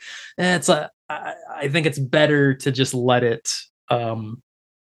like, I think it's better to just let it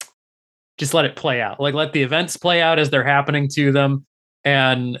play out. Like let the events play out as they're happening to them.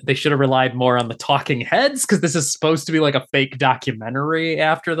 And they should have relied more on the talking heads, because this is supposed to be like a fake documentary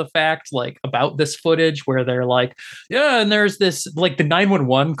after the fact, like about this footage where they're like, yeah, and there's this like the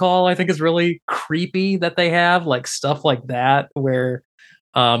 911 call, I think is really creepy that they have like stuff like that where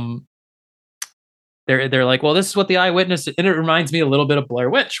they're like, well, this is what the eyewitness, and it reminds me a little bit of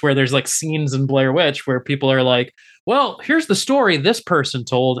Blair Witch, where there's like scenes in Blair Witch where people are like, well, here's the story this person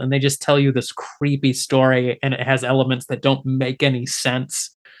told, and they just tell you this creepy story, and it has elements that don't make any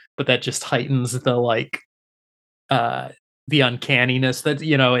sense, but that just heightens the like the uncanniness that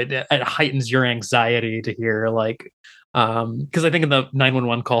it heightens your anxiety to hear like because I think in the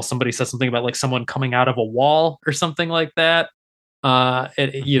 911 call somebody says something about like someone coming out of a wall or something like that. And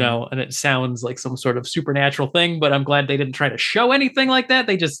it sounds like some sort of supernatural thing, but I'm glad they didn't try to show anything like that.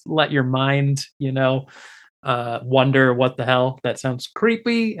 They just let your mind, wonder what the hell that sounds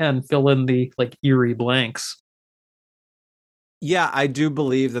creepy and fill in the like eerie blanks. Yeah, I do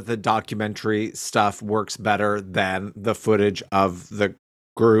believe that the documentary stuff works better than the footage of the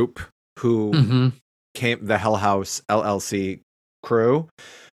group who came, the Hell House LLC crew.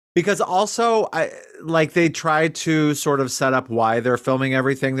 Because also, they try to sort of set up why they're filming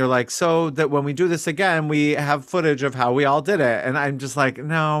everything. They're like, so that when we do this again, we have footage of how we all did it. And I'm just like,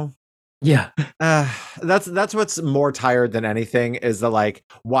 no. Yeah. That's what's more tired than anything is the like,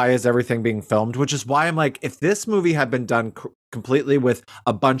 why is everything being filmed? Which is why I'm like, if this movie had been done completely with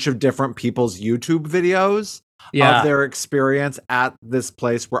a bunch of different people's YouTube videos of their experience at this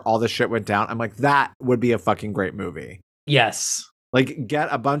place where all the shit went down, I'm like, that would be a fucking great movie. Yes. Like get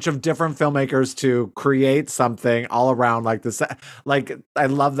a bunch of different filmmakers to create something all around like this. Like I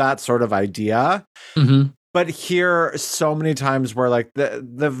love that sort of idea. But here so many times where like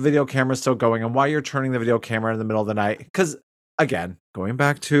the video camera is still going, and why you're turning the video camera in the middle of the night. Because again, going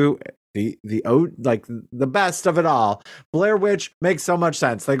back to the best of it all, Blair Witch makes so much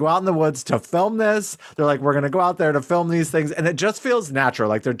sense. They go out in the woods to film this. They're like, we're going to go out there to film these things. And it just feels natural.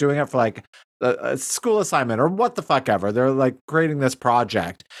 Like they're doing it for like a school assignment or what the fuck ever. They're like creating this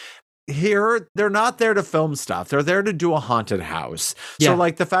project. Here, they're not there to film stuff. They're there to do a haunted house. Yeah. So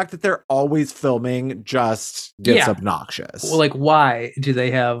like the fact that they're always filming just gets obnoxious. Well, like why do they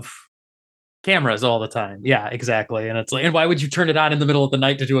have cameras all the time? Yeah, exactly. And it's like, and why would you turn it on in the middle of the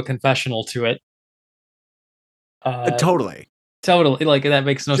night to do a confessional to it? Totally. Totally. Like that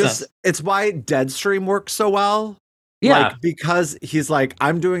makes no Just sense. it's why Deadstream works so well. Yeah. Like, because he's like,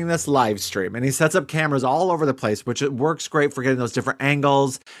 I'm doing this live stream, and he sets up cameras all over the place, which it works great for getting those different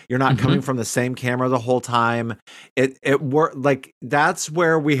angles. You're not coming from the same camera the whole time. It work like that's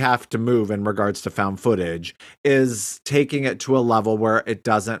where we have to move in regards to found footage, is taking it to a level where it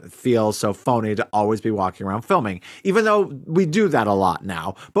doesn't feel so phony to always be walking around filming, even though we do that a lot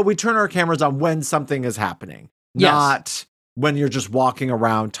now. But we turn our cameras on when something is happening, not when you're just walking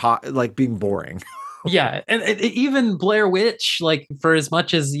around like being boring. Yeah, and even Blair Witch, like for as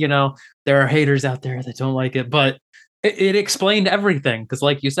much as there are haters out there that don't like it, but it explained everything because,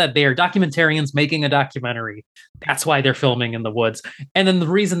 like you said, they are documentarians making a documentary. That's why they're filming in the woods, and then the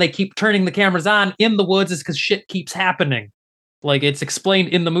reason they keep turning the cameras on in the woods is because shit keeps happening. Like it's explained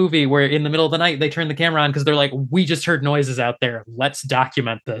in the movie where in the middle of the night they turn the camera on because they're like, we just heard noises out there. Let's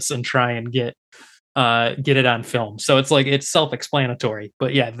document this and try and get it on film. So it's like it's self-explanatory.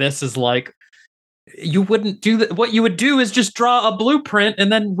 But yeah, this is like, you wouldn't do that. What you would do is just draw a blueprint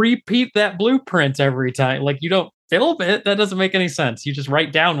and then repeat that blueprint every time. Like you don't film it. That doesn't make any sense. You just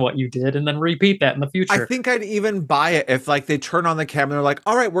write down what you did and then repeat that in the future. I think I'd even buy it if like they turn on the camera and they're like,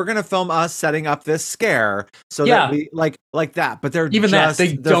 all right, we're going to film us setting up this scare. So that we like that. But they're even just, that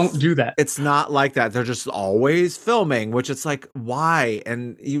they don't do that. It's not like that. They're just always filming, which it's like, why?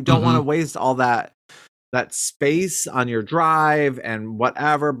 And you don't want to waste all that space on your drive and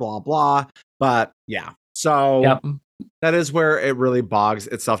whatever, blah, blah. But yeah, so that is where it really bogs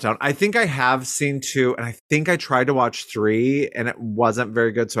itself down. I think I have seen 2, and I think I tried to watch 3, and it wasn't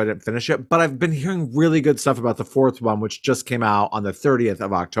very good, so I didn't finish it. But I've been hearing really good stuff about the 4th one, which just came out on the 30th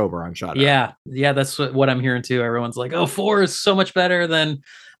of October on Shudder. Yeah, that's what I'm hearing too. Everyone's like, "Oh, 4 is so much better than."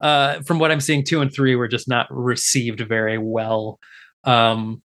 From what I'm seeing, 2 and 3 were just not received very well.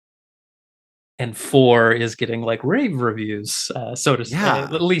 And 4 is getting like rave reviews, so to say,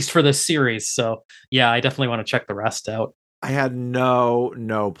 at least for this series. So yeah, I definitely want to check the rest out. I had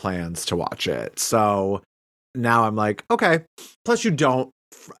no plans to watch it, so now I'm like, okay. Plus,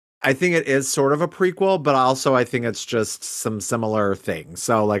 I think it is sort of a prequel, but also I think it's just some similar things.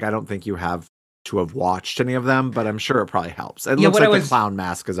 So like, I don't think you have to have watched any of them, but I'm sure it probably helps. It looks like the clown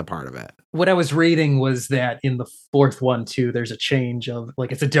mask is a part of it. What I was reading was that in the 4th one too, there's a change of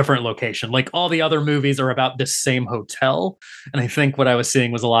like, it's a different location. Like all the other movies are about this same hotel. And I think what I was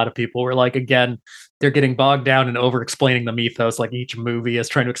seeing was a lot of people were like, again, they're getting bogged down and over explaining the mythos. Like each movie is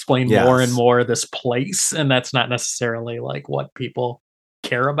trying to explain more and more this place. And that's not necessarily like what people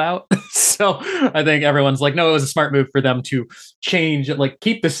care about. So I think everyone's like, no, it was a smart move for them to change, like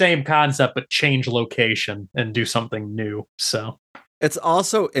keep the same concept, but change location and do something new. So it's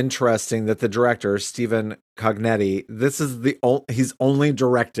also interesting that the director, Stephen Cognetti, he's only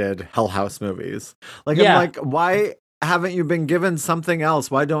directed Hell House movies. Like, I'm like, why haven't you been given something else?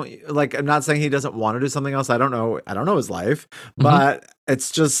 Why don't you, like, I'm not saying he doesn't want to do something else. I don't know his life, but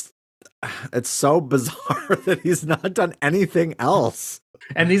it's just, it's so bizarre that he's not done anything else.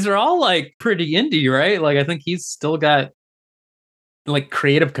 And these are all like pretty indie, right? Like I think he's still got like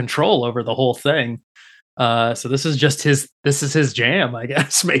creative control over the whole thing. So this is his jam, I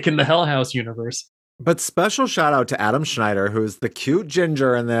guess, making the Hell House universe. But special shout out to Adam Schneider, who's the cute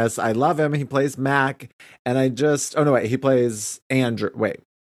ginger in this. I love him. He plays Mac, and he plays Andrew. Wait,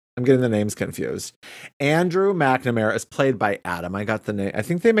 I'm getting the names confused. Andrew McNamara is played by Adam. I got the name. I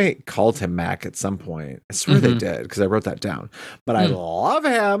think they may called him Mac at some point. I swear they did because I wrote that down. But I love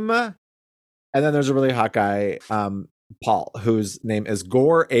him. And then there's a really hot guy, Paul, whose name is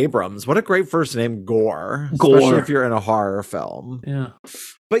Gore Abrams. What a great first name, Gore. Especially if you're in a horror film. Yeah.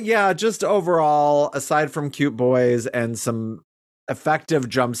 But yeah, just overall, aside from cute boys and some effective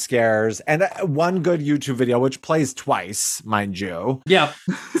jump scares and one good YouTube video, which plays twice, mind you. Yeah.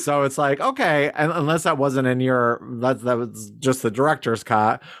 So it's like, okay, and unless that wasn't in that was just the director's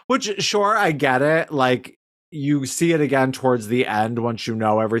cut, which sure, I get it. Like you see it again towards the end once you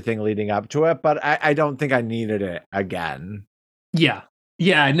know everything leading up to it, but I don't think I needed it again. Yeah.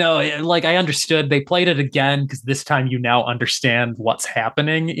 Yeah, no, like I understood they played it again because this time you now understand what's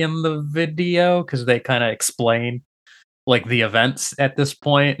happening in the video because they kind of explain like the events at this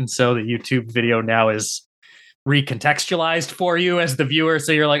point. And so the YouTube video now is recontextualized for you as the viewer.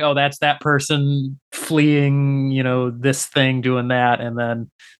 So you're like, oh, that's that person fleeing, this thing, doing that. And then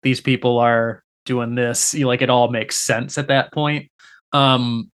these people are doing this. Like it all makes sense at that point.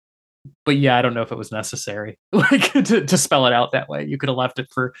 But yeah, I don't know if it was necessary like to spell it out that way. You could have left it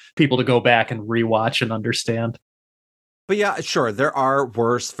for people to go back and rewatch and understand. But yeah, sure, there are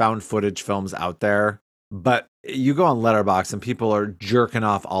worse found footage films out there, but you go on Letterboxd and people are jerking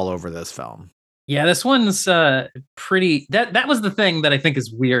off all over this film. Yeah, this one's pretty. That was the thing that I think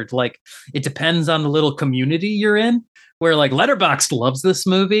is weird. Like, it depends on the little community you're in. Where like Letterboxd loves this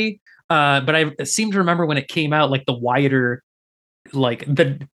movie, but I seem to remember when it came out, like the wider, like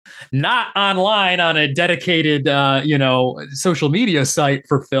the not online on a dedicated, social media site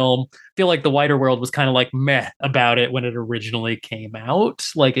for film. I feel like the wider world was kind of like meh about it when it originally came out.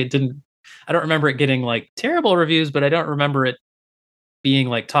 Like it didn't. I don't remember it getting like terrible reviews, but I don't remember it being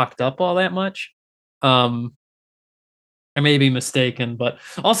like talked up all that much. Um, I may be mistaken, but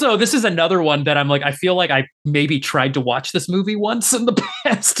also this is another one that I'm like, I feel like I maybe tried to watch this movie once in the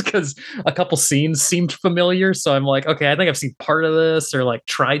past because a couple scenes seemed familiar. So I'm like, okay, I think I've seen part of this or like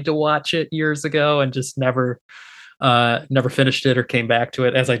tried to watch it years ago and just never finished it or came back to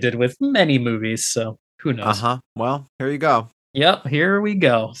it as I did with many movies. So who knows? Well, here you go. Yep, here we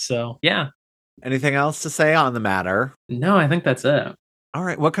go. So yeah. Anything else to say on the matter? No, I think that's it. All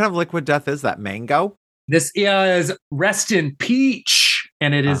right. What kind of liquid death is that? Mango? This is Rest in Peach,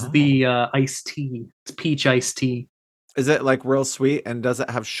 and it is the iced tea. It's peach iced tea. Is it like real sweet, and does it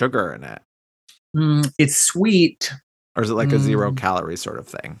have sugar in it? It's sweet. Or is it like a 0 calorie sort of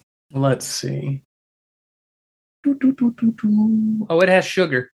thing? Let's see. Oh, it has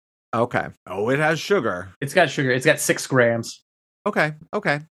sugar. Okay. Oh, it has sugar. It's got sugar. It's got 6 grams. Okay.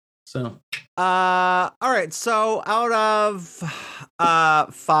 So, all right. So out of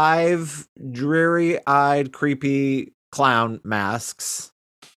 5 dreary-eyed, creepy clown masks,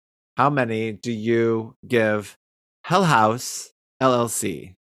 how many do you give Hell House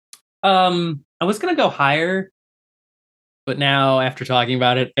LLC? I was gonna go higher, but now after talking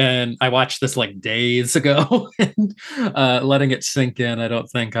about it, and I watched this like days ago, and letting it sink in, I don't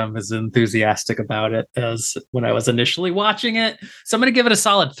think I'm as enthusiastic about it as when I was initially watching it. So I'm gonna give it a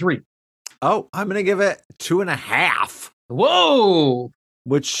solid 3. Oh, I'm gonna give it 2.5. Whoa!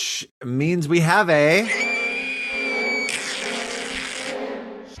 Which means we have a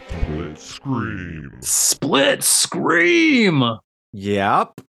Split Scream.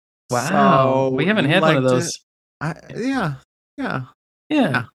 Yep. Wow. So we haven't had one of those. Yeah.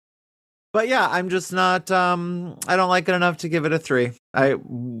 But yeah, I'm just not I don't like it enough to give it a 3. I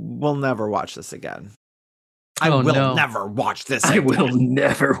will never watch this again. I will never watch this again. I will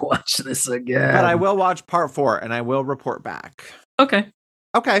never watch this again. But I will watch part 4 and I will report back. Okay.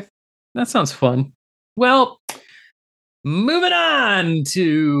 That sounds fun. Well, moving on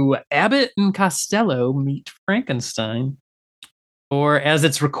to Abbott and Costello Meet Frankenstein. Or as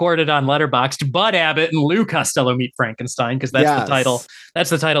it's recorded on Letterboxd, Bud Abbott and Lou Costello Meet Frankenstein, because that's the title. That's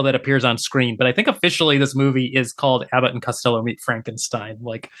the title that appears on screen. But I think officially this movie is called Abbott and Costello Meet Frankenstein.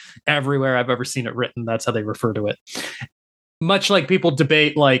 Like everywhere I've ever seen it written, that's how they refer to it. Much like people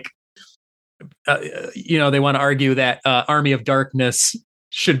debate, like, they want to argue that Army of Darkness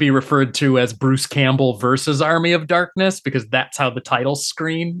should be referred to as Bruce Campbell versus Army of Darkness, because that's how the title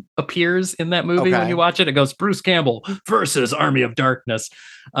screen appears in that movie. When you watch it, it goes Bruce Campbell versus Army of Darkness.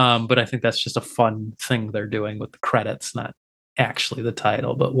 But I think that's just a fun thing they're doing with the credits, not actually the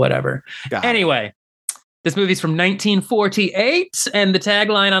title, but whatever. Anyway, this movie's from 1948, and the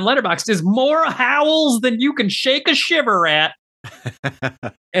tagline on Letterboxd is "More howls than you can shake a shiver at."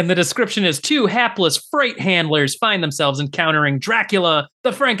 And the description is 2 hapless freight handlers find themselves encountering Dracula,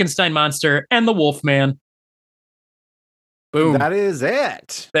 the Frankenstein monster, and the Wolfman. Boom. That is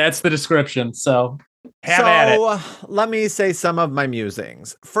it. That's the description. So have at it. Let me say some of my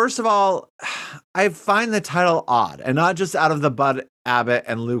musings. First of all, I find the title odd, and not just out of the Bud Abbott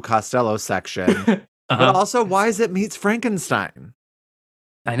and Lou Costello section, but also why is it meets Frankenstein?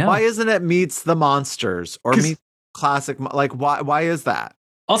 I know. Why isn't it meets the monsters or meets classic? Like, why is that?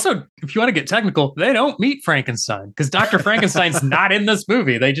 Also, if you want to get technical, they don't meet Frankenstein because Dr. Frankenstein's not in this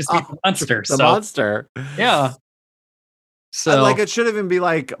movie. They just meet the monster. Monster. Yeah. So like it should even be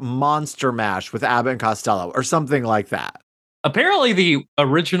like Monster Mash with Abbott and Costello or something like that. Apparently the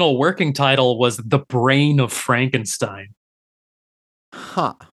original working title was The Brain of Frankenstein.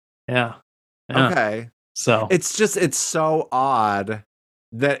 Huh. Yeah. Okay. So it's so odd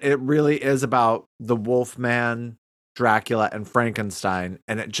that it really is about the Wolfman, Dracula, and Frankenstein,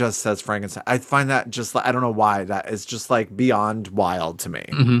 and it just says Frankenstein. I find that just like, I don't know why that is just like beyond wild to me.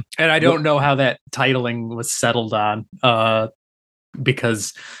 Mm-hmm. And I don't know how that titling was settled on,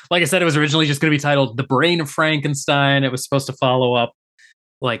 because like I said, it was originally just going to be titled The Brain of Frankenstein. It was supposed to follow up,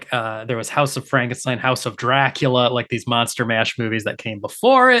 like there was House of Frankenstein, House of Dracula, like these Monster Mash movies that came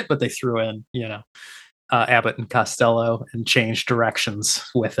before it, but they threw in, Abbott and Costello and changed directions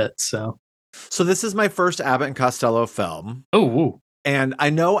with it. So this is my first Abbott and Costello film. Oh, And I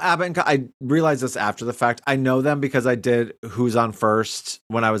know Abbott and I realized this after the fact. I know them because I did Who's on First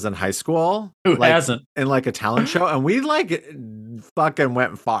when I was in high school. Who hasn't? In like a talent show. And we like fucking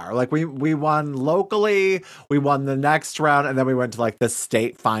went far. Like we won locally, we won the next round, and then we went to like the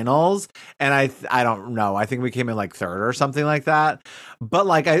state finals. And I don't know. I think we came in like third or something like that. But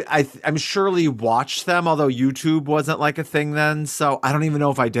like I'm surely watched them, although YouTube wasn't like a thing then. So I don't even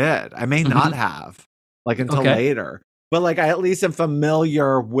know if I did. I may not have, like, until later. But like I at least am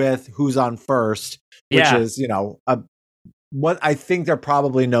familiar with Who's on First, which is, you know, what I think they're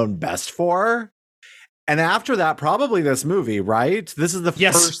probably known best for. And after that, probably this movie, right? This is the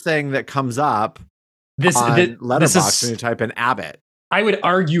first thing that comes up on Letterboxd when you type in Abbott. I would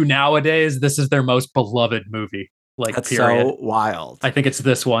argue nowadays this is their most beloved movie. Like, that's period. So wild. I think it's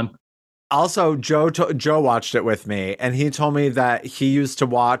this one. Also, Joe watched it with me, and he told me that he used to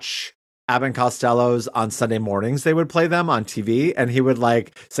watch Abbott and Costello's on Sunday mornings. They would play them on TV, and he would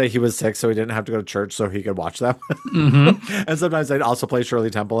like say he was sick so he didn't have to go to church so he could watch them. And sometimes they'd also play Shirley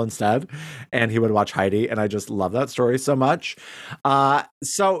Temple instead, and he would watch Heidi, and I just love that story so much.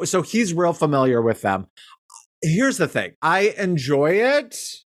 So he's real familiar with them. Here's the thing. I enjoy it,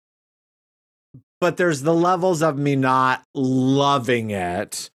 but there's the levels of me not loving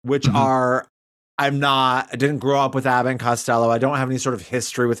it, which are I didn't grow up with Abbott and Costello. I don't have any sort of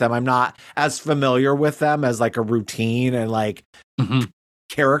history with them. I'm not as familiar with them as like a routine and like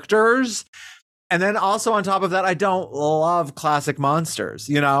characters. And then also on top of that, I don't love classic monsters.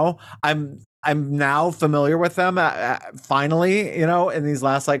 You know, I'm now familiar with them finally, you know, in these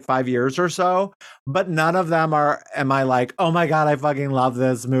last like 5 years or so, but none of them am I like, oh my God, I fucking love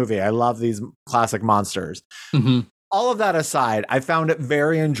this movie. I love these classic monsters. All of that aside, I found it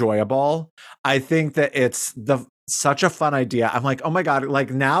very enjoyable. I think that it's such a fun idea. I'm like, oh my God,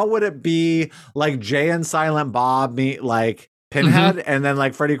 like now would it be like Jay and Silent Bob meet like Pinhead and then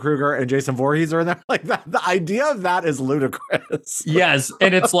like Freddy Krueger and Jason Voorhees are in there? Like that, the idea of that is ludicrous. Yes.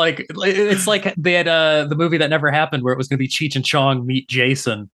 And it's like they had the movie that never happened where it was going to be Cheech and Chong meet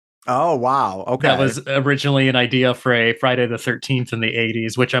Jason. Oh, wow. Okay. That was originally an idea for a Friday the 13th in the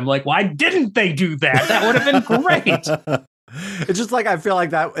 80s, which I'm like, why didn't they do that? That would have been great. It's just like, I feel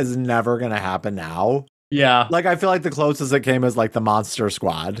like that is never going to happen now. Yeah. Like, I feel like the closest it came is like the Monster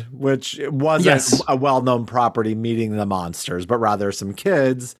Squad, which wasn't a well-known property meeting the monsters, but rather some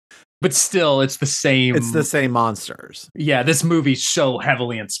kids. But still, it's the same. It's the same monsters. Yeah, this movie so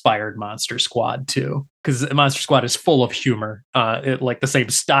heavily inspired Monster Squad too, because Monster Squad is full of humor, like the same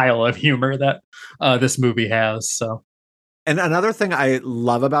style of humor that this movie has. So, and another thing I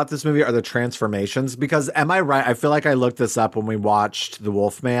love about this movie are the transformations. Because am I right? I feel like I looked this up when we watched The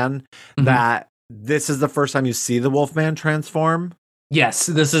Wolfman. That this is the first time you see the Wolfman transform. Yes,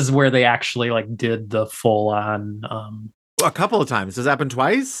 this is where they actually like did the full on. A couple of times. Does that happen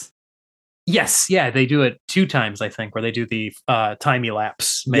twice? Yes, yeah, they do it 2 times, I think, where they do the time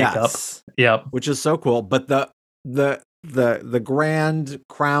elapse makeup. Yes. Yep, which is so cool. But the grand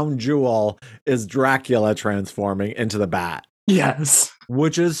crown jewel is Dracula transforming into the bat. Yes,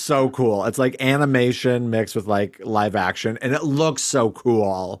 which is so cool. It's like animation mixed with like live action, and it looks so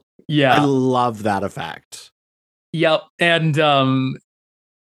cool. Yeah, I love that effect. Yep, and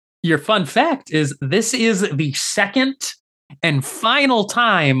your fun fact is this is the second and final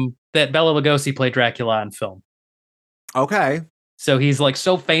time that Bela Lugosi played Dracula on film. Okay. So he's like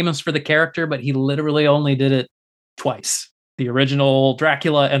so famous for the character, but he literally only did it twice. The original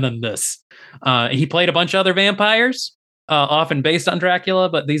Dracula and then this. He played a bunch of other vampires, often based on Dracula,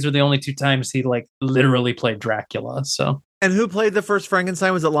 but these are the only 2 times he like literally played Dracula. So. And who played the first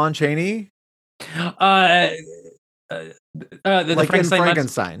Frankenstein? Was it Lon Chaney? Like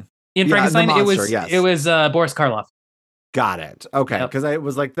Frankenstein. In Frankenstein, it was Boris Karloff. Got it. Okay. Because I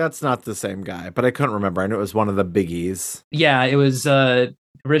was like, that's not the same guy, but I couldn't remember. I knew it was one of the biggies. Yeah, it was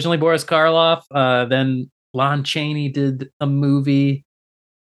originally Boris Karloff. Then Lon Chaney did a movie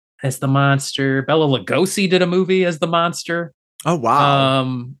as the monster. Bela Lugosi did a movie as the monster. Oh,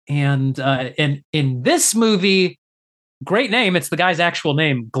 wow. And in this movie, great name. It's the guy's actual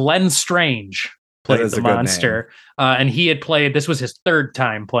name. Glenn Strange played the monster. And he had played, this was his 3rd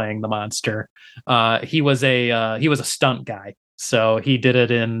time playing the monster. He was a stunt guy. So he did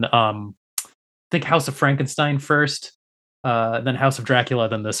it in, I think House of Frankenstein first, then House of Dracula,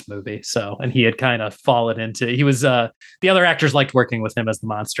 then this movie. So, and he had kind of fallen into, he was, the other actors liked working with him as the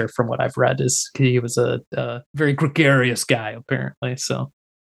monster from what I've read is he was a very gregarious guy apparently. So.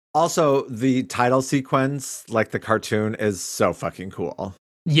 Also the title sequence, like the cartoon is so fucking cool.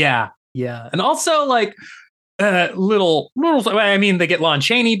 Yeah. Yeah. And also like, I mean, they get Lon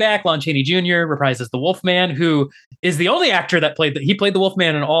Chaney back. Lon Chaney Jr. reprises the Wolfman, who is the only actor that he played the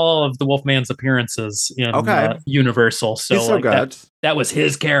Wolfman in all of the Wolfman's appearances in Universal. So he's so like good. That was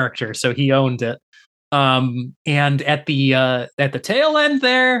his character, so he owned it. And at the tail end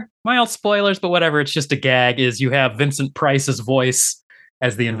there, mild spoilers, but whatever, it's just a gag, is you have Vincent Price's voice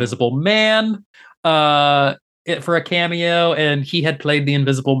as the Invisible Man for a cameo, and he had played the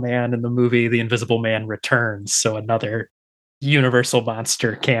Invisible Man in the movie The Invisible Man Returns, so another Universal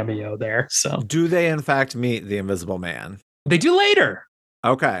monster cameo there. So do they in fact meet the Invisible Man? They do later.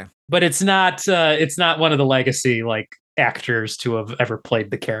 Okay. But it's not one of the legacy like actors to have ever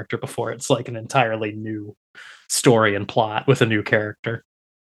played the character before. It's like an entirely new story and plot with a new character.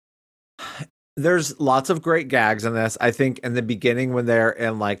 There's lots of great gags in this. I think in the beginning when they're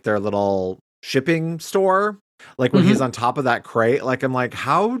in like their little shipping store, like when he's on top of that crate, like I'm like,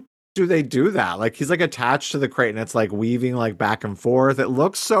 how do they do that? Like he's like attached to the crate and it's like weaving like back and forth. It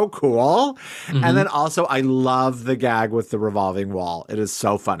looks so cool. And then also I love the gag with the revolving wall. It is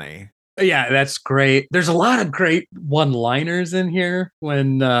so funny. Yeah, that's great. There's a lot of great one-liners in here.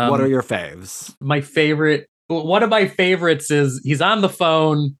 When what are your faves? One of my favorites is he's on the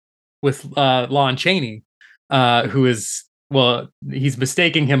phone with Lon Chaney, who is, well, he's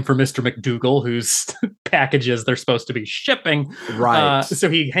mistaking him for Mr. McDougal, whose packages they're supposed to be shipping. Right. So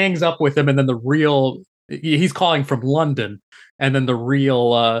he hangs up with him, and then he's calling from London, and then the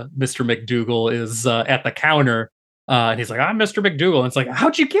real Mr. McDougal is at the counter. And he's like, I'm Mr. McDougal. And it's like,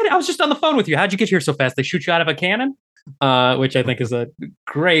 how'd you get it? I was just on the phone with you. How'd you get here so fast? They shoot you out of a cannon? Which I think is a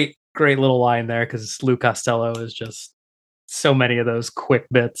great little line there, because Lou Costello is just so many of those quick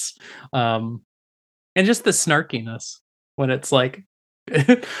bits. And just the snarkiness when it's like, what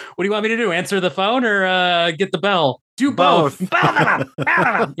do you want me to do? Answer the phone or get the bell? Do both.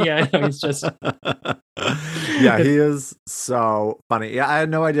 Yeah, he's just... Yeah, he is so funny. Yeah, I had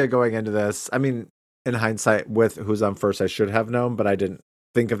no idea going into this. I mean, in hindsight, with Who's On First, I should have known, but I didn't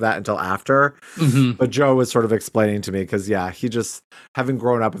think of that until after. But Joe was sort of explaining to me, because he just, having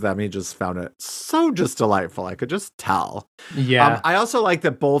grown up with them, he just found it so just delightful. I could just tell. Yeah. I also like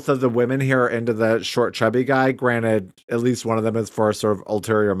that both of the women here are into the short chubby guy. Granted, at least one of them is for sort of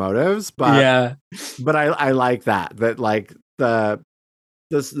ulterior motives, but but I like that like the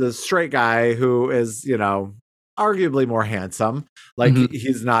straight guy who is, arguably more handsome, like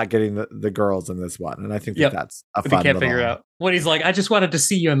he's not getting the girls in this one, and I think that's a fun. He can't figure out when he's like, I just wanted to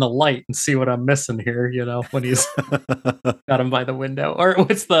see you in the light and see what I'm missing here. When he's got him by the window. Or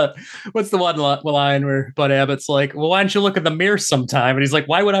what's the one line where Bud Abbott's like, well, why don't you look in the mirror sometime? And he's like,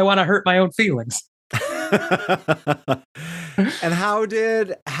 why would I want to hurt my own feelings? And how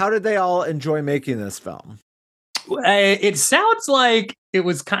did they all enjoy making this film? It sounds like it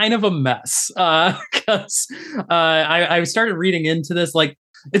was kind of a mess, because I started reading into this. Like,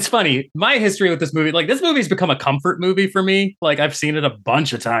 it's funny, my history with this movie, like this movie's become a comfort movie for me. Like I've seen it a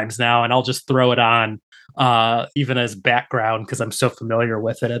bunch of times now, and I'll just throw it on even as background, because I'm so familiar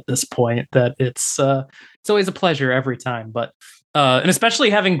with it at this point that it's always a pleasure every time. But and especially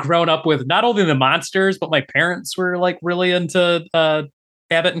having grown up with not only the monsters, but my parents were like really into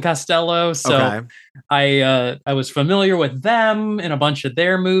Abbott and Costello, so I was familiar with them in a bunch of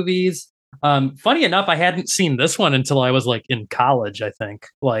their movies. Funny enough, I hadn't seen this one until I was like in college. I think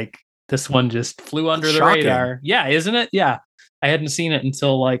like this one just flew under the radar. Yeah, isn't it? Yeah, I hadn't seen it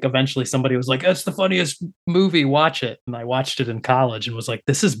until like eventually somebody was like, "That's the funniest movie. Watch it." And I watched it in college and was like,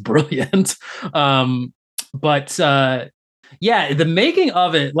 "This is brilliant." But the making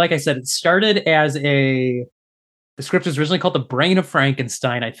of it, like I said, it started as the script was originally called The Brain of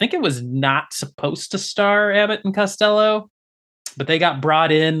Frankenstein. I think it was not supposed to star Abbott and Costello, but they got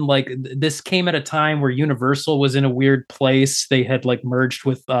brought in. Like this came at a time where Universal was in a weird place. They had like merged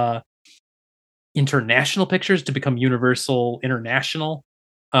with International Pictures to become Universal International,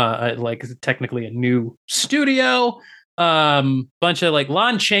 like technically a new studio. Bunch of like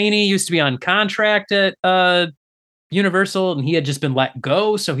Lon Chaney used to be on contract at Universal, and he had just been let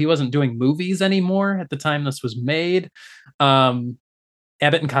go, so he wasn't doing movies anymore at the time this was made. Abbott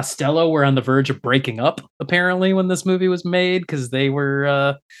and Costello were on the verge of breaking up, apparently, when this movie was made, because they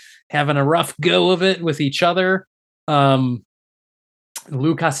were having a rough go of it with each other. Lou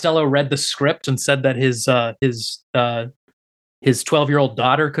Costello read the script and said that his 12-year-old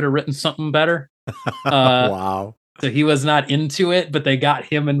daughter could have written something better. Wow. So he was not into it, but they got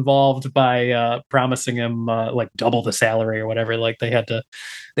him involved by promising him like double the salary or whatever. Like they had to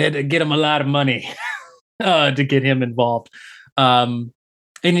get him a lot of money to get him involved. And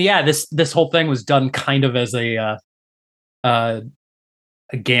yeah, this whole thing was done kind of as a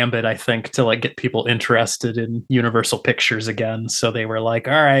a gambit, I think, to like get people interested in Universal Pictures again. So they were like,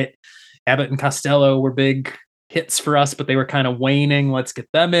 all right, Abbott and Costello were big hits for us, but they were kind of waning. Let's get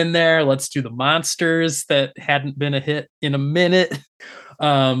them in there. Let's do the monsters that hadn't been a hit in a minute.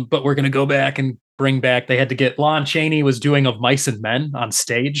 But we're going to go back and bring back, they had to get, Lon Chaney was doing Of Mice and Men on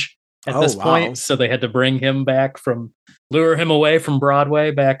stage at this point. So they had to bring him back lure him away from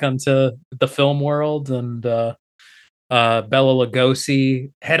Broadway back onto the film world. And Bella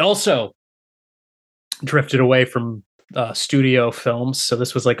Lugosi had also drifted away from studio films. So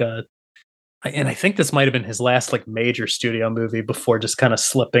this was like and I think this might have been his last like major studio movie before just kind of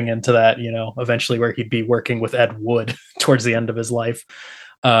slipping into that, eventually where he'd be working with Ed Wood towards the end of his life.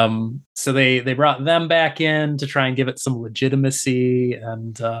 So they brought them back in to try and give it some legitimacy.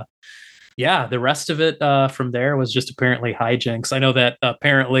 And the rest of it from there was just apparently hijinks. I know that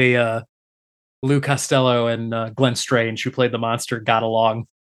apparently Lou Costello and Glenn Strange, who played the monster, got along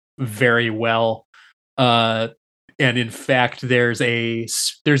very well. And in fact, there's a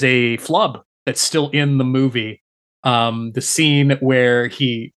flub that's still in the movie. The scene where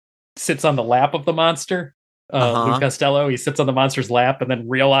he sits on the lap of the monster, Lou Costello, he sits on the monster's lap and then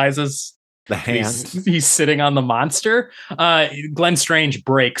realizes the hand he's sitting on the monster. Glenn Strange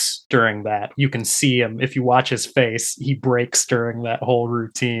breaks during that. You can see him if you watch his face. He breaks during that whole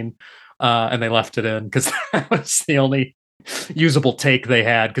routine, and they left it in because that was the only usable take they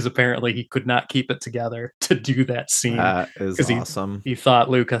had, because apparently he could not keep it together to do that scene. That is awesome. He thought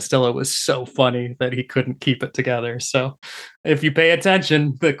Lou Costello was so funny that he couldn't keep it together. So if you pay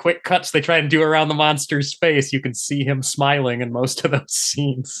attention, the quick cuts they try and do around the monster's face, you can see him smiling in most of those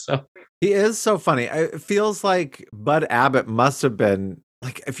scenes. So he is so funny. It feels like Bud Abbott must have been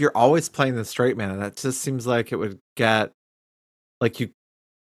like, if you're always playing the straight man, that just seems like it would get like you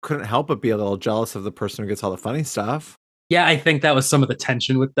couldn't help but be a little jealous of the person who gets all the funny stuff. Yeah, I think that was some of the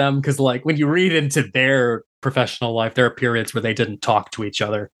tension with them, because like when you read into their professional life, there are periods where they didn't talk to each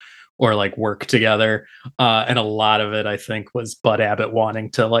other or like work together. And a lot of it, I think, was Bud Abbott wanting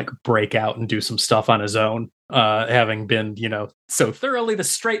to like break out and do some stuff on his own, having been, so thoroughly the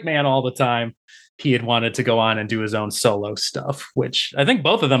straight man all the time. He had wanted to go on and do his own solo stuff, which I think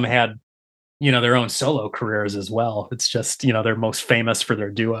both of them had, their own solo careers as well. It's just, they're most famous for their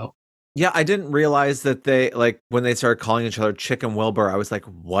duo. Yeah, I didn't realize that they, like, when they started calling each other Chick and Wilbur, I was like,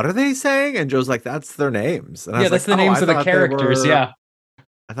 what are they saying? And Joe's like, that's their names. And I was that's like, the names of the characters, I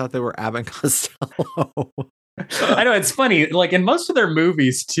thought they were Abbott and Costello. I know, it's funny. Like, in most of their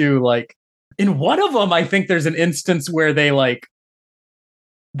movies, too, like, in one of them, I think there's an instance where they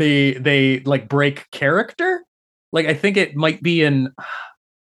break character. Like, I think it might be in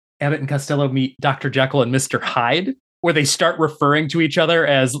Abbott and Costello meet Dr. Jekyll and Mr. Hyde, where they start referring to each other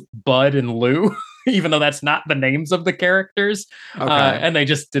as Bud and Lou, even though that's not the names of the characters. Okay. And they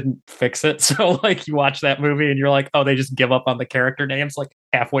just didn't fix it. So like you watch that movie and you're like, oh, they just give up on the character names like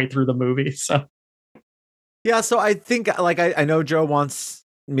halfway through the movie. So yeah, so I think like I know Joe wants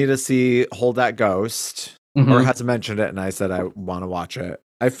me to see Hold That Ghost, or has mentioned it, and I said I want to watch it.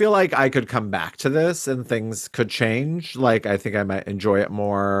 I feel like I could come back to this and things could change. Like I think I might enjoy it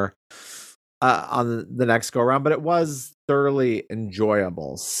more on the next go around, but it was thoroughly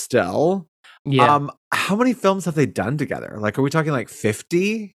enjoyable still. Yeah. How many films have they done together? Like, are we talking like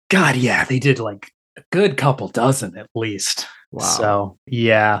 50? God, yeah, they did like a good couple dozen at least. Wow. So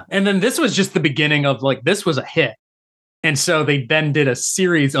yeah. And then this was just the beginning of like, this was a hit. And so they then did a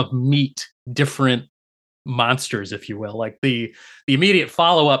series of different monsters, if you will. Like the immediate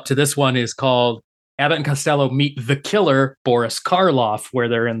follow-up to this one is called Abbott and Costello Meet the Killer, Boris Karloff, where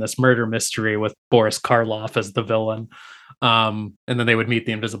they're in this murder mystery with Boris Karloff as the villain. And then they would meet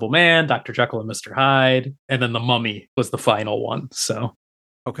the Invisible Man, Dr. Jekyll and Mr. Hyde, and then the Mummy was the final one. So,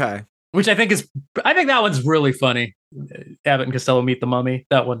 okay. Which I think that one's really funny. Abbott and Costello Meet the Mummy.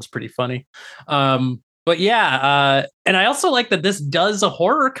 That one's pretty funny. But yeah, and I also like that this does a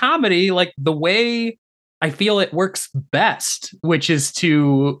horror comedy like the way I feel it works best, which is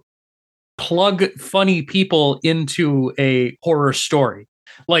to plug funny people into a horror story.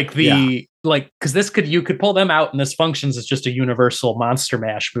 Like because you could pull them out and this functions as just a universal monster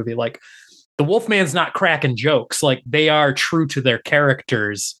mash movie. Like the Wolfman's not cracking jokes. Like they are true to their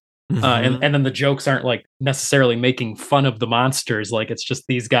characters. And then the jokes aren't like necessarily making fun of the monsters. Like it's just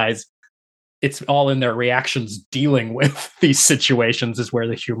these guys, it's all in their reactions dealing with these situations is where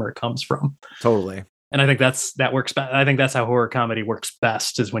the humor comes from. Totally. And I think that works. I think that's how horror comedy works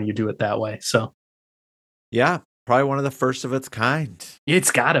best, is when you do it that way. So, yeah, probably one of the first of its kind.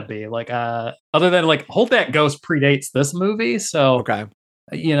 It's gotta be like, other than like Hold That Ghost predates this movie. So, okay,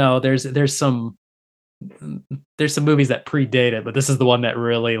 there's some there's some movies that predate it, but this is the one that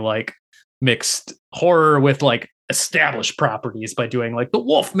really like mixed horror with like established properties by doing like the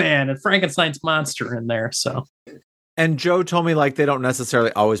Wolfman and Frankenstein's monster in there. So, and Joe told me like they don't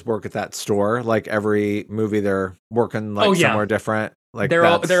necessarily always work at that store. Like every movie they're working like somewhere different. Like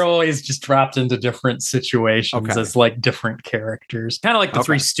they're always just dropped into different situations as like different characters, kind of like the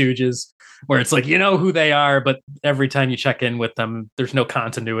Three Stooges, where it's like you know who they are, but every time you check in with them, there's no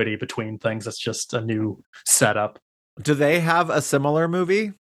continuity between things. It's just a new setup. Do they have a similar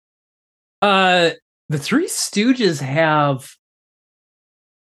movie? The Three Stooges have,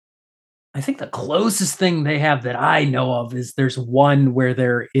 I think the closest thing they have that I know of is there's one where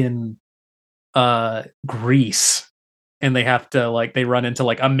they're in Greece. And they have to like they run into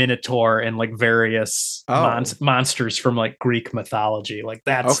like a minotaur and like various monsters from like Greek mythology. Like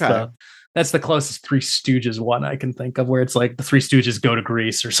that's the closest Three Stooges one I can think of, where it's like the Three Stooges go to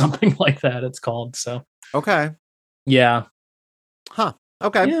Greece or something like that. It's called so. Okay. Yeah. Huh.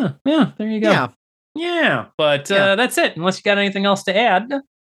 Okay. Yeah. There you go. Yeah. But that's it. Unless you got anything else to add.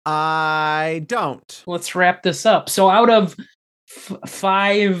 I don't. Let's wrap this up. So out of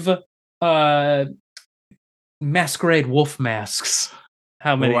 5 Masquerade wolf masks,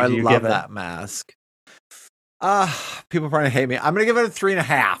 how many do you give it? I love that mask. People probably hate me. I'm gonna give it a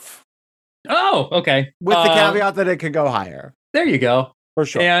 3.5. Oh, okay. With the caveat that it could go higher. There you go. For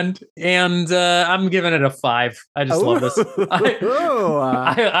sure. And I'm giving it a 5. I just love this.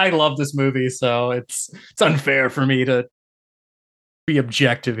 I love this movie, so it's unfair for me to be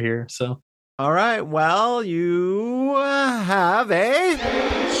objective here. So all right. Well, you have a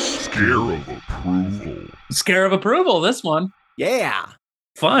Scare of approval, this one. Yeah.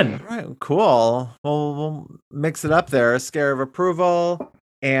 Fun. All right, cool. Well, we'll mix it up there. A scare of approval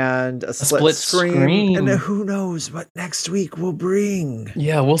and a split screen. And who knows what next week will bring.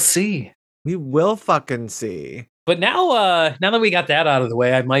 Yeah, we'll see. We will fucking see. But now that we got that out of the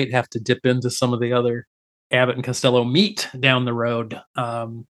way, I might have to dip into some of the other Abbott and Costello meat down the road.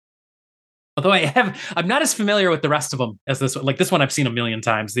 Although I'm not as familiar with the rest of them as this one. Like this one I've seen a million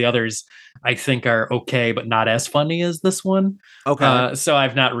times. The others I think are okay, but not as funny as this one. Okay. So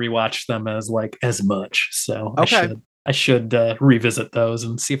I've not rewatched them as much. So I should revisit those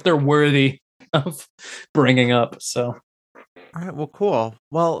and see if they're worthy of bringing up. So. All right. Well, cool.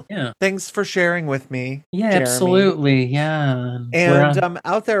 Well, thanks for sharing with me. Yeah, Jeremy. Absolutely. Yeah. And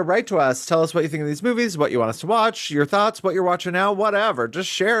out there, write to us. Tell us what you think of these movies, what you want us to watch, your thoughts, what you're watching now, whatever. Just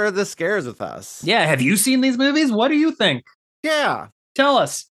share the scares with us. Yeah. Have you seen these movies? What do you think? Yeah. Tell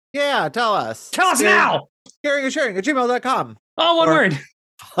us. Yeah. Tell us. Tell us now. ScaringandSharing@gmail.com. All one word.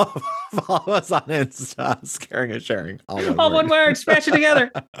 Follow us on Insta, Scaring and Sharing. All one word. Smash it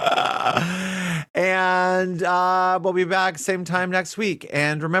together. And we'll be back same time next week.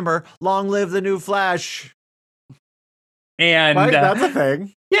 And remember, long live the new Flash. And right? That's a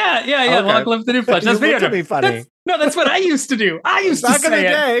thing. Yeah. Okay. Long live the new Flash. That's video to be funny. That's what I used to do. I used to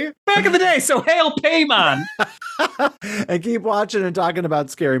say it back in the day. So hail Paymon. And keep watching and talking about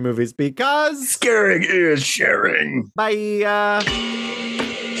scary movies because scaring is sharing. Bye.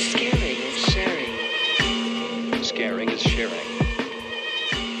 Scaring is sharing. Scaring is sharing.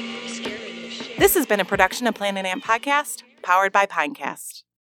 This has been a production of Planet Amp Podcast, powered by Pinecast.